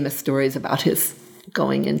 there's famous stories about his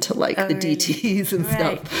going into like the DTs and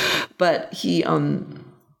stuff. But he,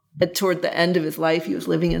 toward the end of his life, he was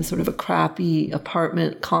living in sort of a crappy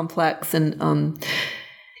apartment complex, and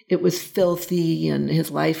it was filthy, and his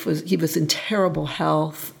life he was in terrible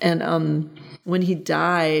health. And when he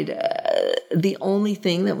died, the only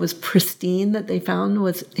thing that was pristine that they found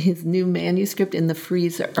was his new manuscript in the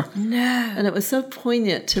freezer. No. And it was so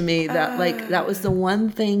poignant to me that like that was the one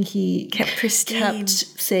thing he kept pristine, kept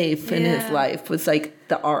safe in his life, was like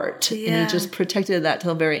the art. And he just protected that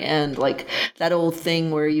till the very end, like that old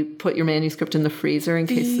thing where you put your manuscript in the freezer in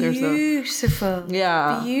case there's a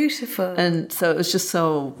beautiful. And so it was just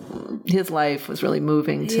so, his life was really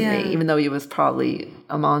moving to me, even though he was probably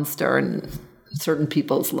a monster in certain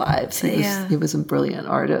people's lives. He was a brilliant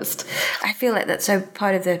artist. I feel like that's so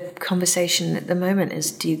part of the conversation at the moment is,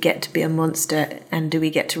 do you get to be a monster and do we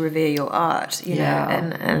get to revere your art? You know,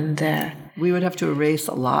 and we would have to erase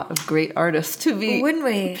a lot of great artists to be, wouldn't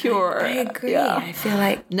we? Pure. I agree. I feel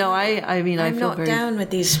like I mean, I'm I feel not down with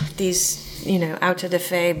these out of the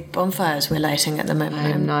fey bonfires we're lighting at the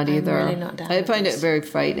moment. I'm not either. I'm really not down. I find it very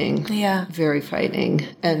frightening. Yeah, very frightening,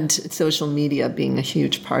 and social media being a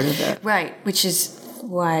huge part of it. Right, which is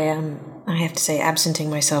why I have to say, absenting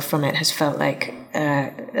myself from it has felt like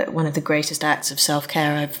one of the greatest acts of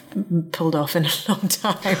self-care I've pulled off in a long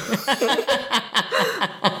time.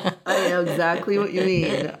 I know exactly what you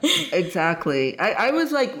mean. Exactly. I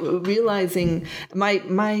was like realizing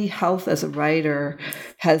my health as a writer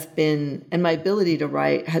has been, and my ability to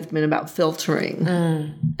write has been about filtering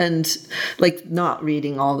and like not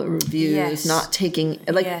reading all the reviews, not taking,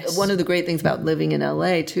 like one of the great things about living in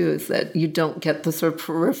LA too is that you don't get the sort of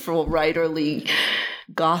peripheral writerly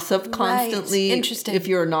gossip constantly. Interesting. If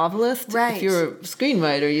you're a novelist, if you're a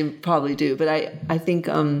screenwriter, you probably do. But I think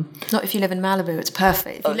not if you live in Malibu, it's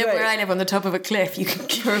perfect. If you live where I live on the top of a cliff, you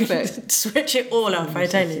can switch it all off. I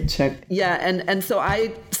tell you. Yeah, and so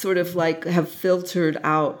I sort of like have filtered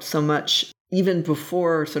out so much even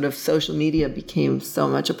before sort of social media became so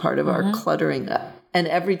much a part of our cluttering. And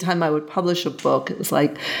every time I would publish a book, it was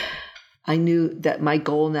like, I knew that my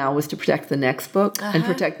goal now was to protect the next book and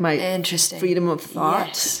protect my freedom of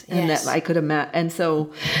thought, and that I could imagine. And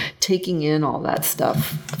so taking in all that stuff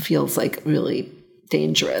feels like really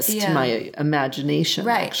dangerous to my imagination,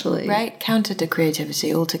 actually. Right, counter to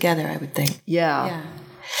creativity altogether, I would think. Yeah.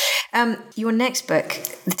 Your next book,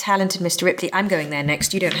 The Talented Mr. Ripley, I'm going there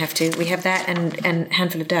next. You don't have to. We have that and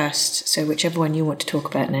Handful of Dust. So whichever one you want to talk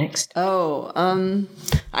about next.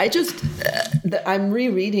 I just, I'm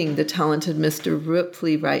rereading The Talented Mr.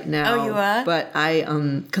 Ripley right now. Oh, you are? But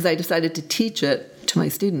because I decided to teach it to my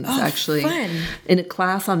students, actually, fun. In a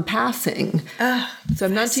class on passing. So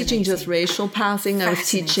I'm not teaching just racial passing. I was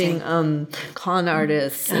teaching con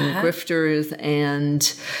artists and grifters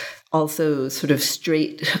and also sort of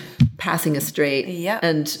passing a straight. Yeah.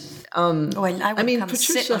 And I mean,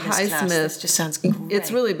 Patricia Highsmith, just sounds great. It's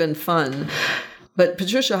really been fun. But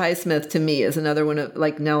Patricia Highsmith to me is another one of,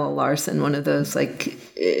 like Nella Larson, one of those like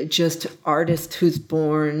just artists who's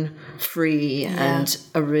born free and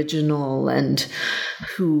original and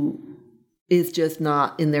who is just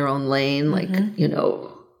not in their own lane, like,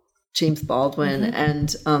 James Baldwin.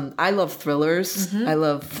 And I love thrillers. I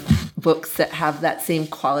love books that have that same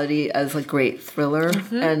quality as a great thriller.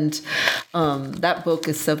 And that book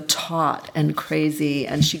is so taut and crazy,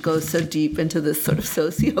 and she goes so deep into this sort of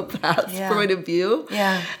sociopath point of view.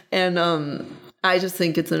 Yeah. And I just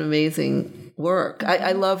think it's an amazing work.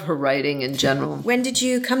 I love her writing in general. When did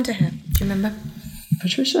you come to her? Do you remember?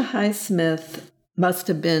 Patricia Highsmith must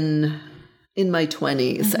have been in my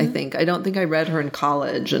 20s, I think. I don't think I read her in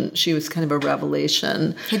college, and she was kind of a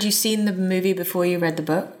revelation. Had you seen the movie before you read the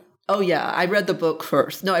book? Oh, yeah. I read the book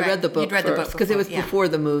first. No, I read the book first because it was before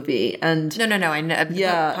the movie. And No. I know. The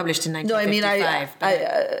book published in 1955. No, I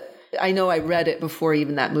mean, I know I read it before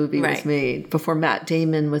even that movie was made, before Matt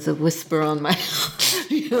Damon was a whisper on my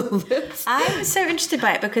lips. I was so interested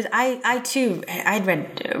by it because I too, I'd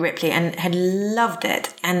read Ripley and had loved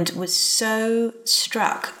it and was so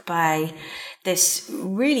struck by this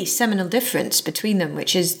really seminal difference between them,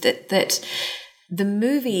 which is that the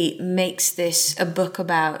movie makes this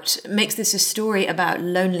a story about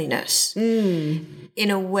loneliness. in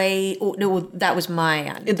a way, or no, that was my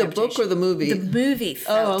In the book or the movie? The movie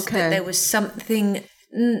felt that there was something,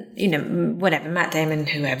 whatever, Matt Damon,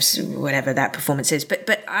 whatever that performance is.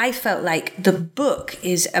 But I felt like the book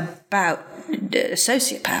is about a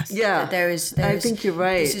sociopath. Yeah. I think you're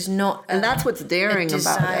right. This is not and that's what's daring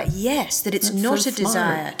about it. Yes, that it's that's not so a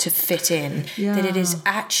desire to fit in. Yeah. That it is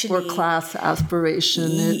actually... Or class aspiration.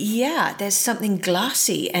 Yeah, there's something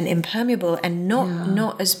glassy and impermeable and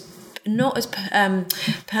not as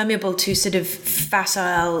permeable to sort of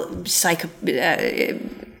facile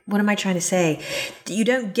what am I trying to say? You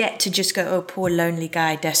don't get to just go, oh, poor lonely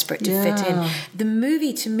guy desperate to fit in. The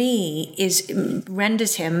movie to me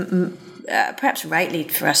renders him, perhaps rightly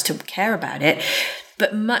for us to care about it,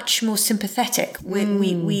 but much more sympathetic.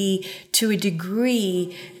 We to a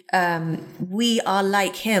degree, we are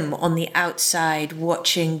like him on the outside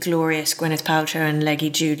watching glorious Gwyneth Paltrow and leggy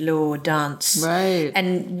Jude Law dance. Right.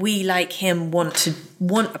 And we, like him, want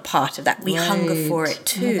a part of that. We hunger for it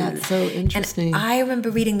too. Oh, that's so interesting. And I remember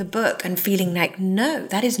reading the book and feeling like, no,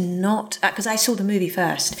 that is not... Because I saw the movie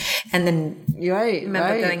first and then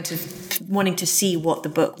remember going to... wanting to see what the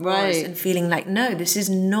book was and feeling like, no, this is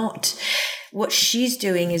not... What she's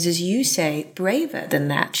doing is, as you say, braver than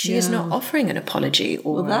that. She is not offering an apology.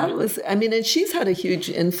 Or that was, and she's had a huge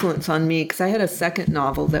influence on me because I had a second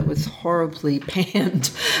novel that was horribly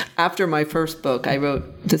panned. After my first book, I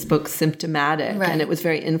wrote this book, Symptomatic, and it was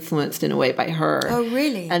very influenced in a way by her. Oh,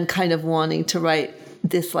 really? And kind of wanting to write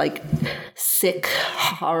this like sick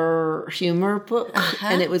horror humor book.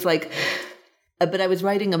 And it was like... But I was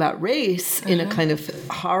writing about race in a kind of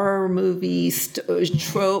horror movie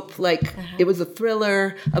trope. Like it was a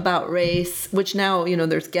thriller about race, which now,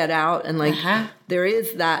 there's Get Out and there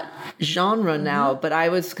is that genre now. But I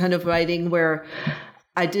was kind of writing where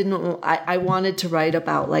I wanted to write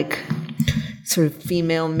about like sort of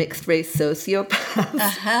female mixed race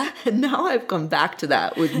sociopaths. And now I've come back to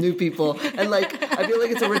that with new people. And like, I feel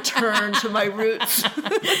like it's a return to my roots.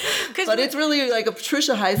 But it's really like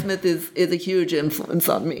Patricia Highsmith is a huge influence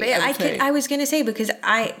on me. I was going to say, because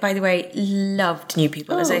I, by the way, loved New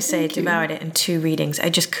People. As I say, devoured it in 2 readings. I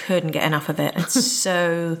just couldn't get enough of it. It's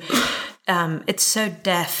so, it's so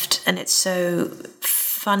deft and it's so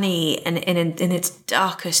funny and in its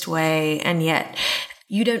darkest way, and yet...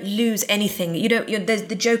 You don't lose anything.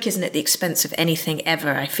 The joke isn't at the expense of anything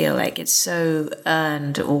ever. I feel like it's so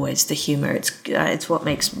earned always, the humor. It's what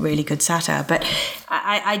makes really good satire. But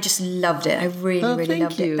I just loved it. I really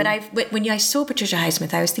loved it. But when I saw Patricia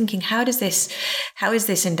Highsmith, I was thinking, how is this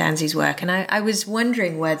in Danzy's work? And I was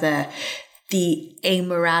wondering whether the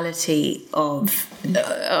amorality of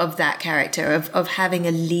that character, of having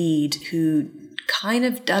a lead who kind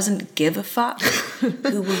of doesn't give a fuck,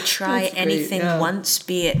 who will try anything once,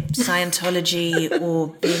 be it Scientology or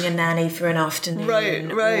being a nanny for an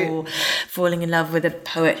afternoon, or falling in love with a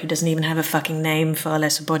poet who doesn't even have a fucking name, far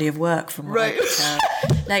less a body of work from what I could tell.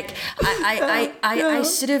 Like, I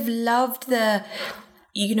sort of loved the,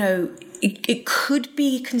 it could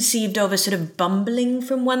be conceived of as sort of bumbling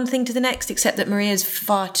from one thing to the next, except that Maria's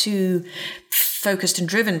far too focused and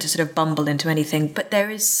driven to sort of bumble into anything. But there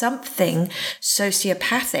is something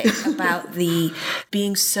sociopathic about the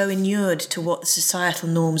being so inured to what the societal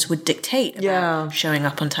norms would dictate about showing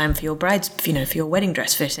up on time for your for your wedding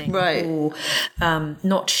dress fitting, or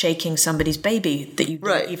not shaking somebody's baby that you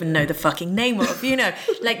don't even know the fucking name of.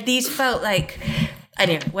 Like these felt like.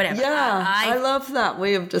 Anyway, whatever. Yeah, I love that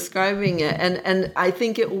way of describing it. And I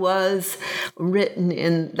think it was written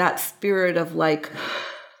in that spirit of like,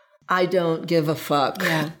 I don't give a fuck.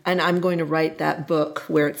 Yeah. And I'm going to write that book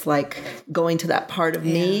where it's like going to that part of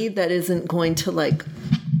me that isn't going to like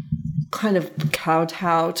kind of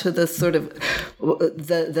kowtow to the sort of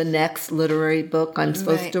the next literary book I'm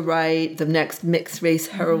supposed to write, the next mixed race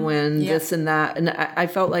heroine, this and that. And I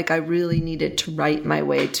felt like I really needed to write my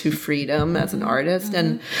way to freedom as an artist.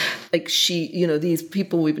 And like these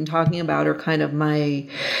people we've been talking about are kind of my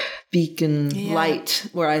beacon light,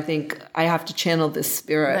 where I think I have to channel this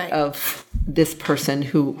spirit of this person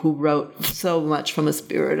who wrote so much from a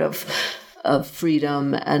spirit of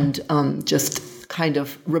freedom and just kind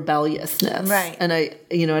of rebelliousness. Right. And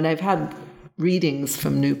I've had readings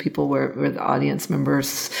from new people where the audience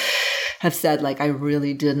members have said, like, I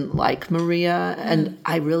really didn't like Maria and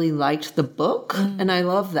I really liked the book. And I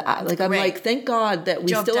love that. Like, I'm like, thank God that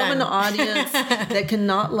we still have an audience that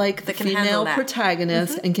cannot like the female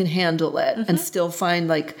protagonist and can handle it and still find,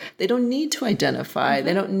 like, they don't need to identify.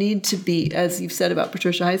 They don't need to be, as you've said about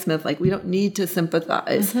Patricia Highsmith, like, we don't need to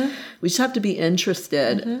sympathize. We just have to be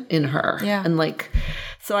interested in her. And like,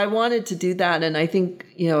 so I wanted to do that. And I think,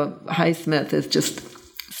 Highsmith is just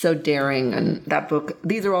so daring. And that book,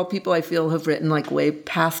 these are all people I feel have written like way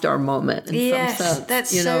past our moment in some sense.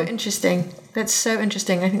 That's so interesting. That's so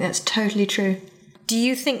interesting. I think that's totally true. Do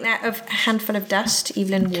you think that of A Handful of Dust,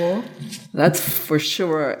 Evelyn Waugh? That's for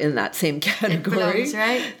sure in that same category. It belongs,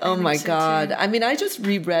 right? Oh my God. Too. I mean, I just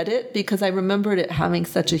reread it because I remembered it having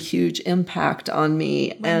such a huge impact on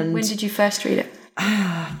me. When did you first read it?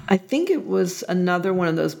 I think it was another one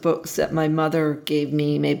of those books that my mother gave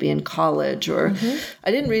me maybe in college, or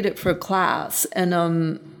I didn't read it for a class.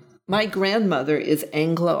 And my grandmother is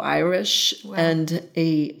Anglo-Irish and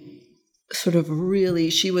a sort of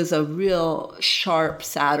she was a real sharp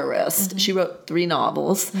satirist. She wrote 3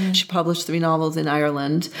 novels. She published 3 novels in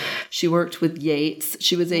Ireland. She worked with Yeats.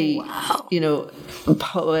 She was a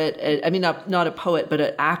poet. I mean, not a poet, but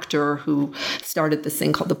an actor who started this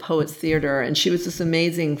thing called the Poets Theatre. And she was this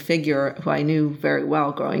amazing figure who I knew very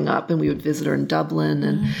well growing up. And we would visit her in Dublin.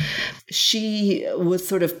 And she was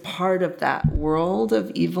sort of part of that world of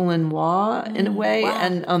Evelyn Waugh in a way. Wow.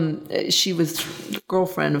 And she was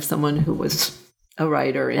girlfriend of someone who was a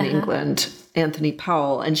writer in England, Anthony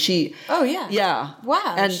Powell, and she. Oh yeah, yeah,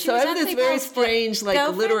 wow. And so I have this very strange,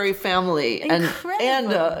 like literary family, Incredible.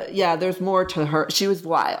 And there's more to her. She was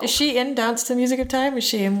wild. Is she in Dance to the Music of Time? Is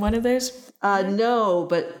she in one of those? No,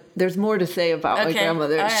 but there's more to say about my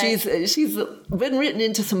grandmother. Right. She's been written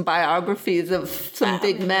into some biographies of some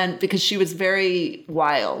big men because she was very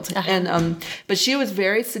wild. And but she was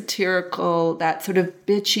very satirical, that sort of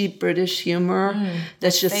bitchy British humor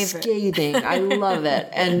that's just scathing. I love it.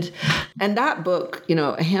 And that book,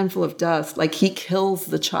 A Handful of Dust, like he kills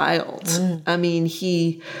the child. I mean,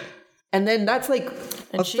 and then that's like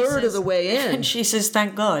a third of the way in. And she says,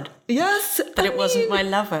 thank God. Yes. That it wasn't my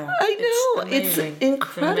lover. I know. It's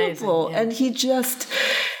incredible. It's and he just,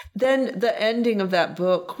 then the ending of that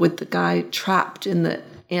book with the guy trapped in the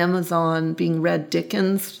Amazon being read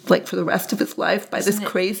Dickens, like for the rest of his life by this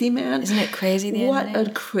crazy man. Isn't it crazy? What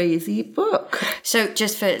a crazy book. So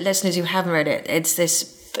just for listeners who haven't read it, it's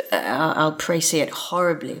this, I'll praise it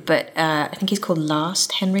horribly, but I think he's called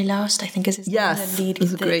Henry Last, I think is his name. Yes,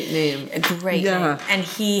 it's a great name. A great name. And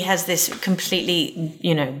he has this completely,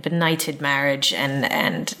 benighted marriage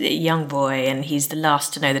and a young boy, and he's the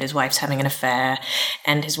last to know that his wife's having an affair,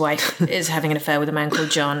 and his wife is having an affair with a man called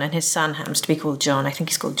John, and his son happens to be called John. I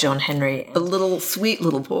think he's called John Henry. A sweet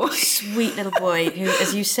little boy. Sweet little boy who,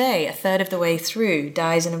 as you say, a third of the way through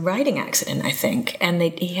dies in a riding accident, I think, and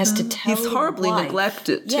he has to tell He's horribly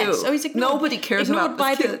neglected. Too. Yes, he's ignored. Nobody cares about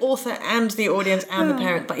this kid. Ignored by the author and the audience and the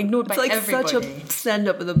parent, but ignored by everybody. It's like such a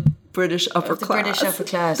send-up of the British upper class. The British upper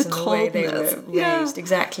class and the way they were raised,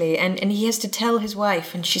 exactly. And he has to tell his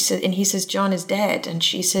wife, and he says John is dead, and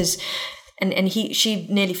she says, she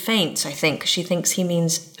nearly faints, I think, because she thinks he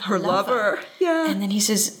means her lover. Yeah. And then he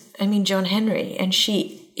says, I mean John Henry, and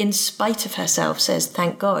she, in spite of herself, says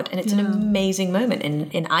thank God, and it's an amazing moment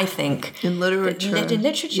in I think in literature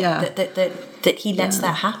that he lets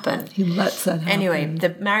that happen. He lets that happen. Anyway, the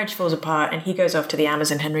marriage falls apart, and he goes off to the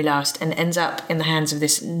Amazon, Henry Last, and ends up in the hands of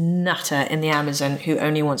this nutter in the Amazon who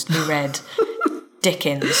only wants to be read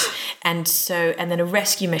Dickens. And then a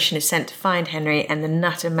rescue mission is sent to find Henry, and the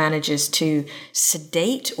nutter manages to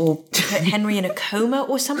sedate or put Henry in a coma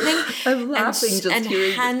or something. I'm laughing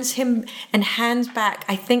and hands back,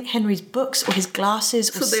 I think, Henry's books or his glasses.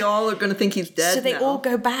 So they all are going to think he's dead. So they all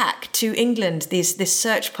go back to England, this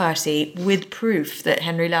search party, with proof that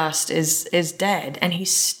Henry Last is dead, and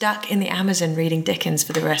he's stuck in the Amazon reading Dickens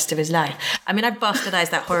for the rest of his life. I mean, I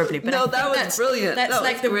bastardized that horribly, but no, that was brilliant. That's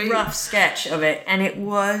like the rough sketch of it. And it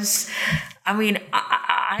was, I mean,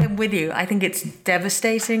 I'm with you. I think it's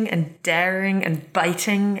devastating and daring and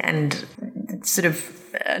biting and sort of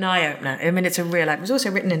an eye-opener. I mean, it's a real... It was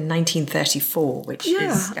also written in 1934, which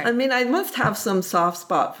is... I mean, I must have some soft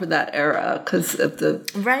spot for that era because of the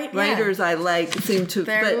writers I like seem to...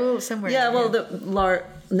 They're all somewhere. Yeah, well,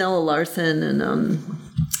 Nella Larson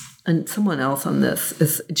and someone else on this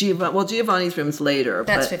is Giovanni's Room's later.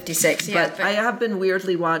 That's 56, yeah. But I have been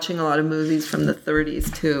weirdly watching a lot of movies from the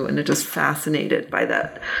 30s, too, and I'm just fascinated by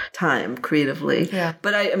that time creatively. Yeah.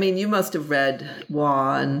 But, I mean, you must have read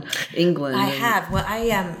Waugh and England. I have. Well,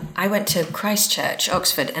 I went to Christchurch,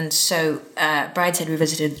 Oxford, and so Brideshead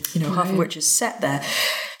Revisited, half of which is set there.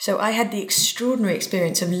 So I had the extraordinary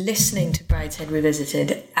experience of listening to Brideshead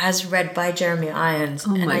Revisited as read by Jeremy Irons,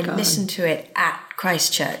 and I listened to it at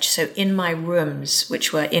Christchurch. So in my rooms,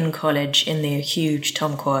 which were in college in the huge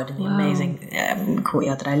Tom Quad and the amazing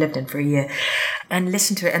courtyard that I lived in for a year, and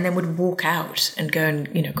listen to it, and then would walk out and go and,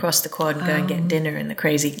 you know, cross the quad and go and get dinner in the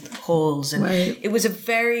crazy halls. And it was a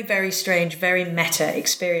very, very strange, very meta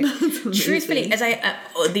experience. Truthfully, as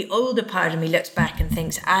the older part of me looks back and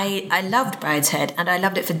thinks, I loved Brideshead, and I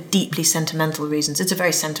loved it for deeply sentimental reasons. It's a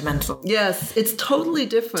very sentimental. Yes, it's totally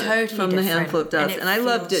different from The Handful of Dust, and I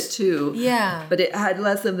loved it too. Yeah, but it had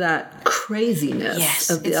less of that craziness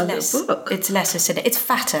of the other book. It's less acidic. It's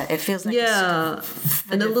fatter. It feels like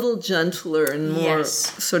and a little gentler and more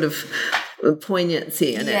sort of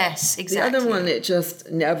poignancy in it. Yes, exactly. The other one, it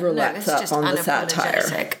just never lets up on the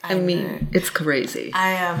satire. I mean, it's crazy.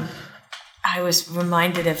 I was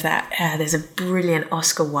reminded of that. There's a brilliant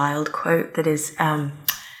Oscar Wilde quote that is,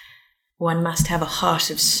 one must have a heart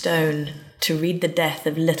of stone to read the death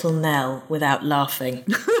of Little Nell without laughing.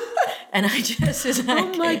 And I just was like,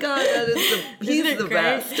 oh my God, he's the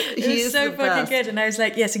best. He's so fucking good. And I was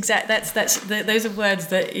like, yes, exactly. Those are words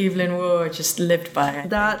that Evelyn Waugh just lived by.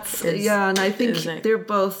 And I think they're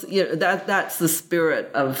both, you know, that's the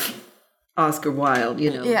spirit of Oscar Wilde,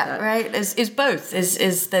 you know. Yeah, right. Is both.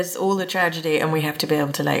 Is there's all the tragedy, and we have to be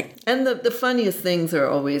able to like. And the funniest things are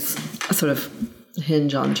always sort of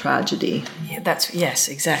hinge on tragedy. Yeah, yes,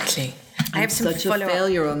 exactly. I have some such a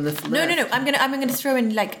failure on this list. No. I'm gonna throw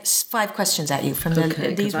in like 5 questions at you from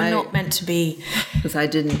these were not meant to be. Because I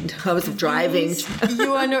was driving.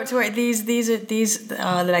 You are not to worry. These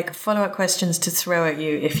are like follow-up questions to throw at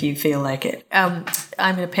you if you feel like it. I'm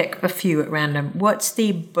gonna pick a few at random. What's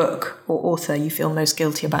the book or author you feel most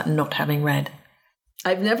guilty about not having read?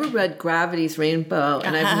 I've never read Gravity's Rainbow,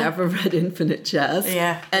 and I've never read Infinite Jest.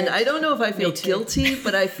 Yeah. And I don't know if I feel guilty,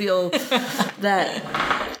 but I feel that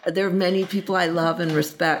there are many people I love and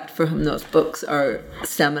respect for whom those books are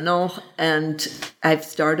seminal, and I've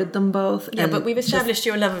started them both. Yeah, but we've established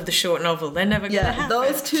your love of the short novel. They're never going to happen.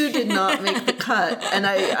 Those two did not make the cut. And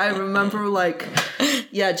I remember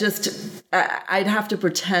I'd have to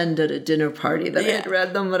pretend at a dinner party that I had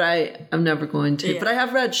read them, but I'm never going to. Yeah. But I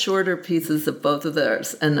have read shorter pieces of both of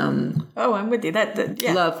theirs, and I'm with you.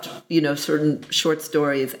 Loved certain short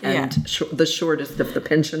stories and the shortest of the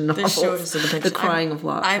Pynchon novels. The shortest of the Pynchon. The Crying of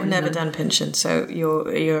Lots. I've never done Pynchon, so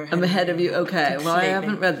you're. I'm ahead of you. Okay, completely. Well, I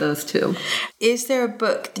haven't read those two. Is there a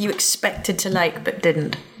book that you expected to like but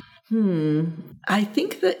didn't? I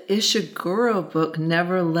think the Ishiguro book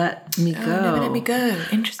Never Let Me Go. Never Let Me Go.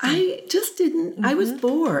 Interesting. I just didn't. Mm-hmm. I was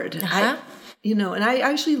bored. And I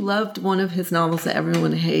actually loved one of his novels that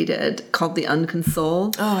everyone hated called The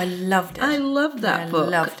Unconsoled. Oh, I loved it. I loved that book. I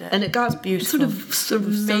loved it. And it got sort of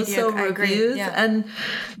so-so reviews. Yeah. And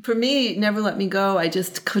for me, Never Let Me Go, I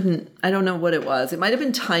just couldn't, I don't know what it was. It might have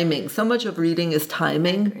been timing. So much of reading is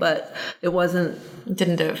timing, but it wasn't.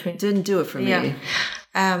 Didn't do it for me. Didn't do it for me. Yeah.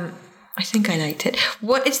 I think I liked it.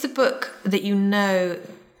 What is the book that you know...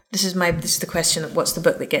 This is the question of what's the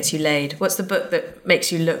book that gets you laid? What's the book that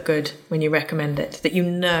makes you look good when you recommend it? That you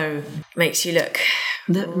know makes you look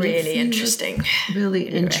really interesting. Really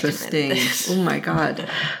interesting. Oh my God.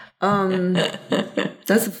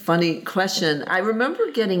 That's a funny question. I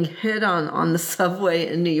remember getting hit on the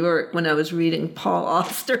subway in New York when I was reading Paul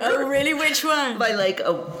Auster. Oh, really? Which one? By like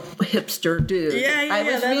a hipster dude. I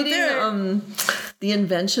was reading The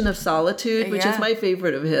Invention of Solitude, which is my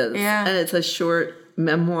favorite of his. Yeah. And it's a short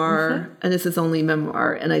memoir, and it's his only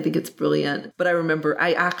memoir, and I think it's brilliant. But I remember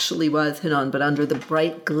I actually was hit on, but under the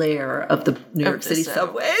bright glare of the New York City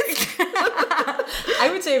subways. I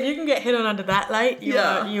would say if you can get hit on under that light, you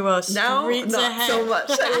are streets now, not ahead. So much.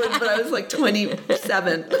 But I was like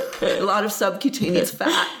 27. A lot of subcutaneous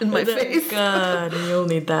fat in my face. God, we all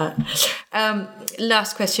need that.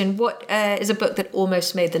 Last question. What is a book that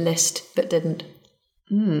almost made the list but didn't?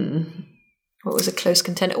 What was a close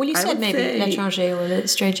contender? Well, you said maybe L'Étranger or The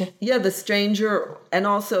Stranger. Yeah, The Stranger, and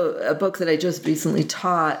also a book that I just recently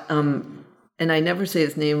taught, and I never say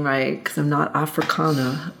his name right because I'm not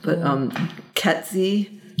Africana, but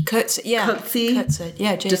Coetzee. Coetzee.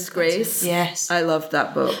 Yeah, Disgrace. Coetzee. Yes. I love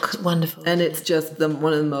that book. It's wonderful. And it's just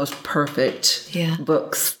one of the most perfect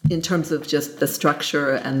books in terms of just the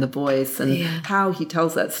structure and the voice and how he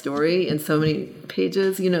tells that story in so many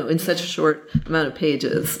pages, in such a short amount of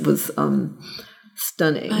pages was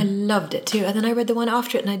stunning. I loved it too. And then I read the one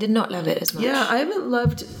after it and I did not love it as much. Yeah, I haven't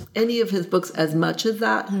loved any of his books as much as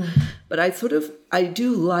that, but I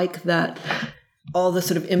do like that all the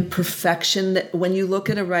sort of imperfection that when you look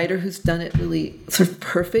at a writer who's done it really sort of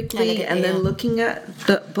perfectly, and then looking at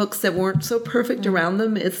the books that weren't so perfect around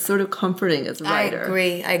them, it's sort of comforting as a writer.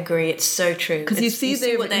 I agree. It's so true. Because you see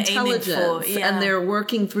their intelligence and they're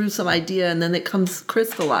working through some idea, and then it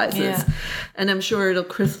crystallizes. Yeah. And I'm sure it'll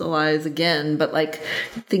crystallize again, but like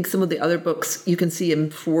I think some of the other books, you can see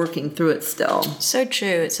him working through it still. So true.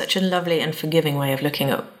 It's such a lovely and forgiving way of looking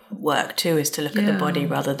at work too, is to look at the body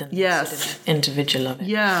rather than the sort of individual of it.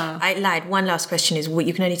 Yeah. I lied. One last question is,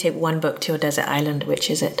 you can only take one book to your desert island. Which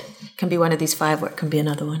is it? It can be one of these 5 or it can be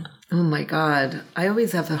another one. Oh my God. I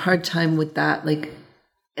always have a hard time with that, like,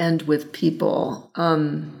 and with people.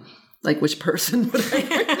 Like, which person would I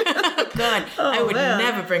bring? God, I would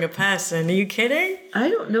never bring a person. Are you kidding? I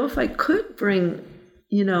don't know if I could bring,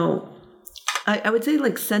 I would say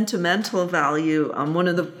like sentimental value. One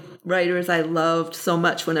of the writers I loved so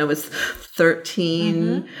much when I was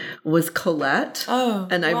 13 was Colette. Oh,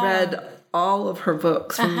 and I read all of her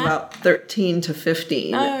books from about 13 to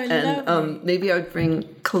 15. And maybe I would bring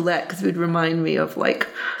Colette because it would remind me of like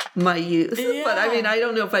my youth. Yeah. But I mean, I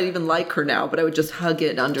don't know if I'd even like her now, but I would just hug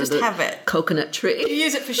it under the coconut tree. You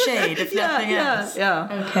use it for shade, if nothing else.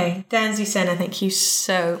 Yeah. Okay. Danzy Senna, thank you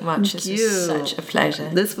so much. This was such a pleasure.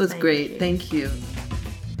 This was great. Thank you.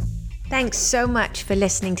 Thanks so much for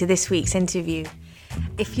listening to this week's interview.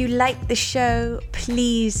 If you like the show,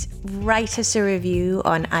 please write us a review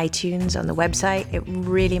on iTunes, on the website. It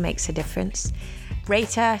really makes a difference.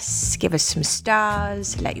 Rate us, give us some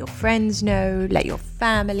stars, let your friends know, let your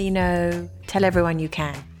family know, tell everyone you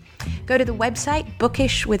can. Go to the website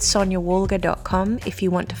bookishwithsoniawalger.com if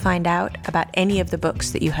you want to find out about any of the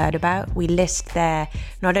books that you heard about. We list there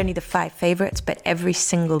not only the 5 favorites, but every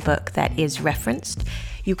single book that is referenced.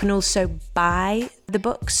 You can also buy the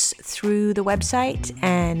books through the website,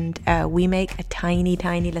 and we make a tiny,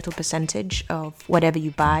 tiny little percentage of whatever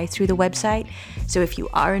you buy through the website. So if you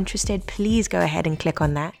are interested, please go ahead and click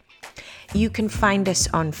on that. You can find us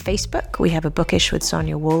on Facebook. We have a Bookish with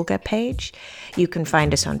Sonia Walger page. You can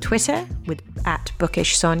find us on Twitter with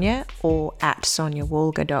 @BookishSonia or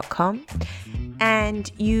 @SoniaWalger.com. And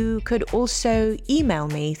you could also email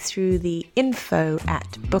me through the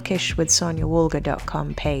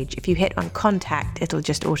info@bookishwithsoniawalger.com page. If you hit on contact, it'll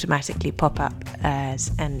just automatically pop up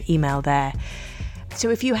as an email there.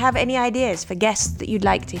 So if you have any ideas for guests that you'd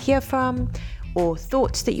like to hear from, or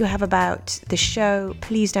thoughts that you have about the show,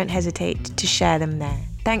 please don't hesitate to share them there.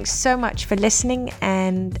 Thanks so much for listening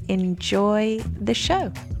and enjoy the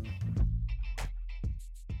show.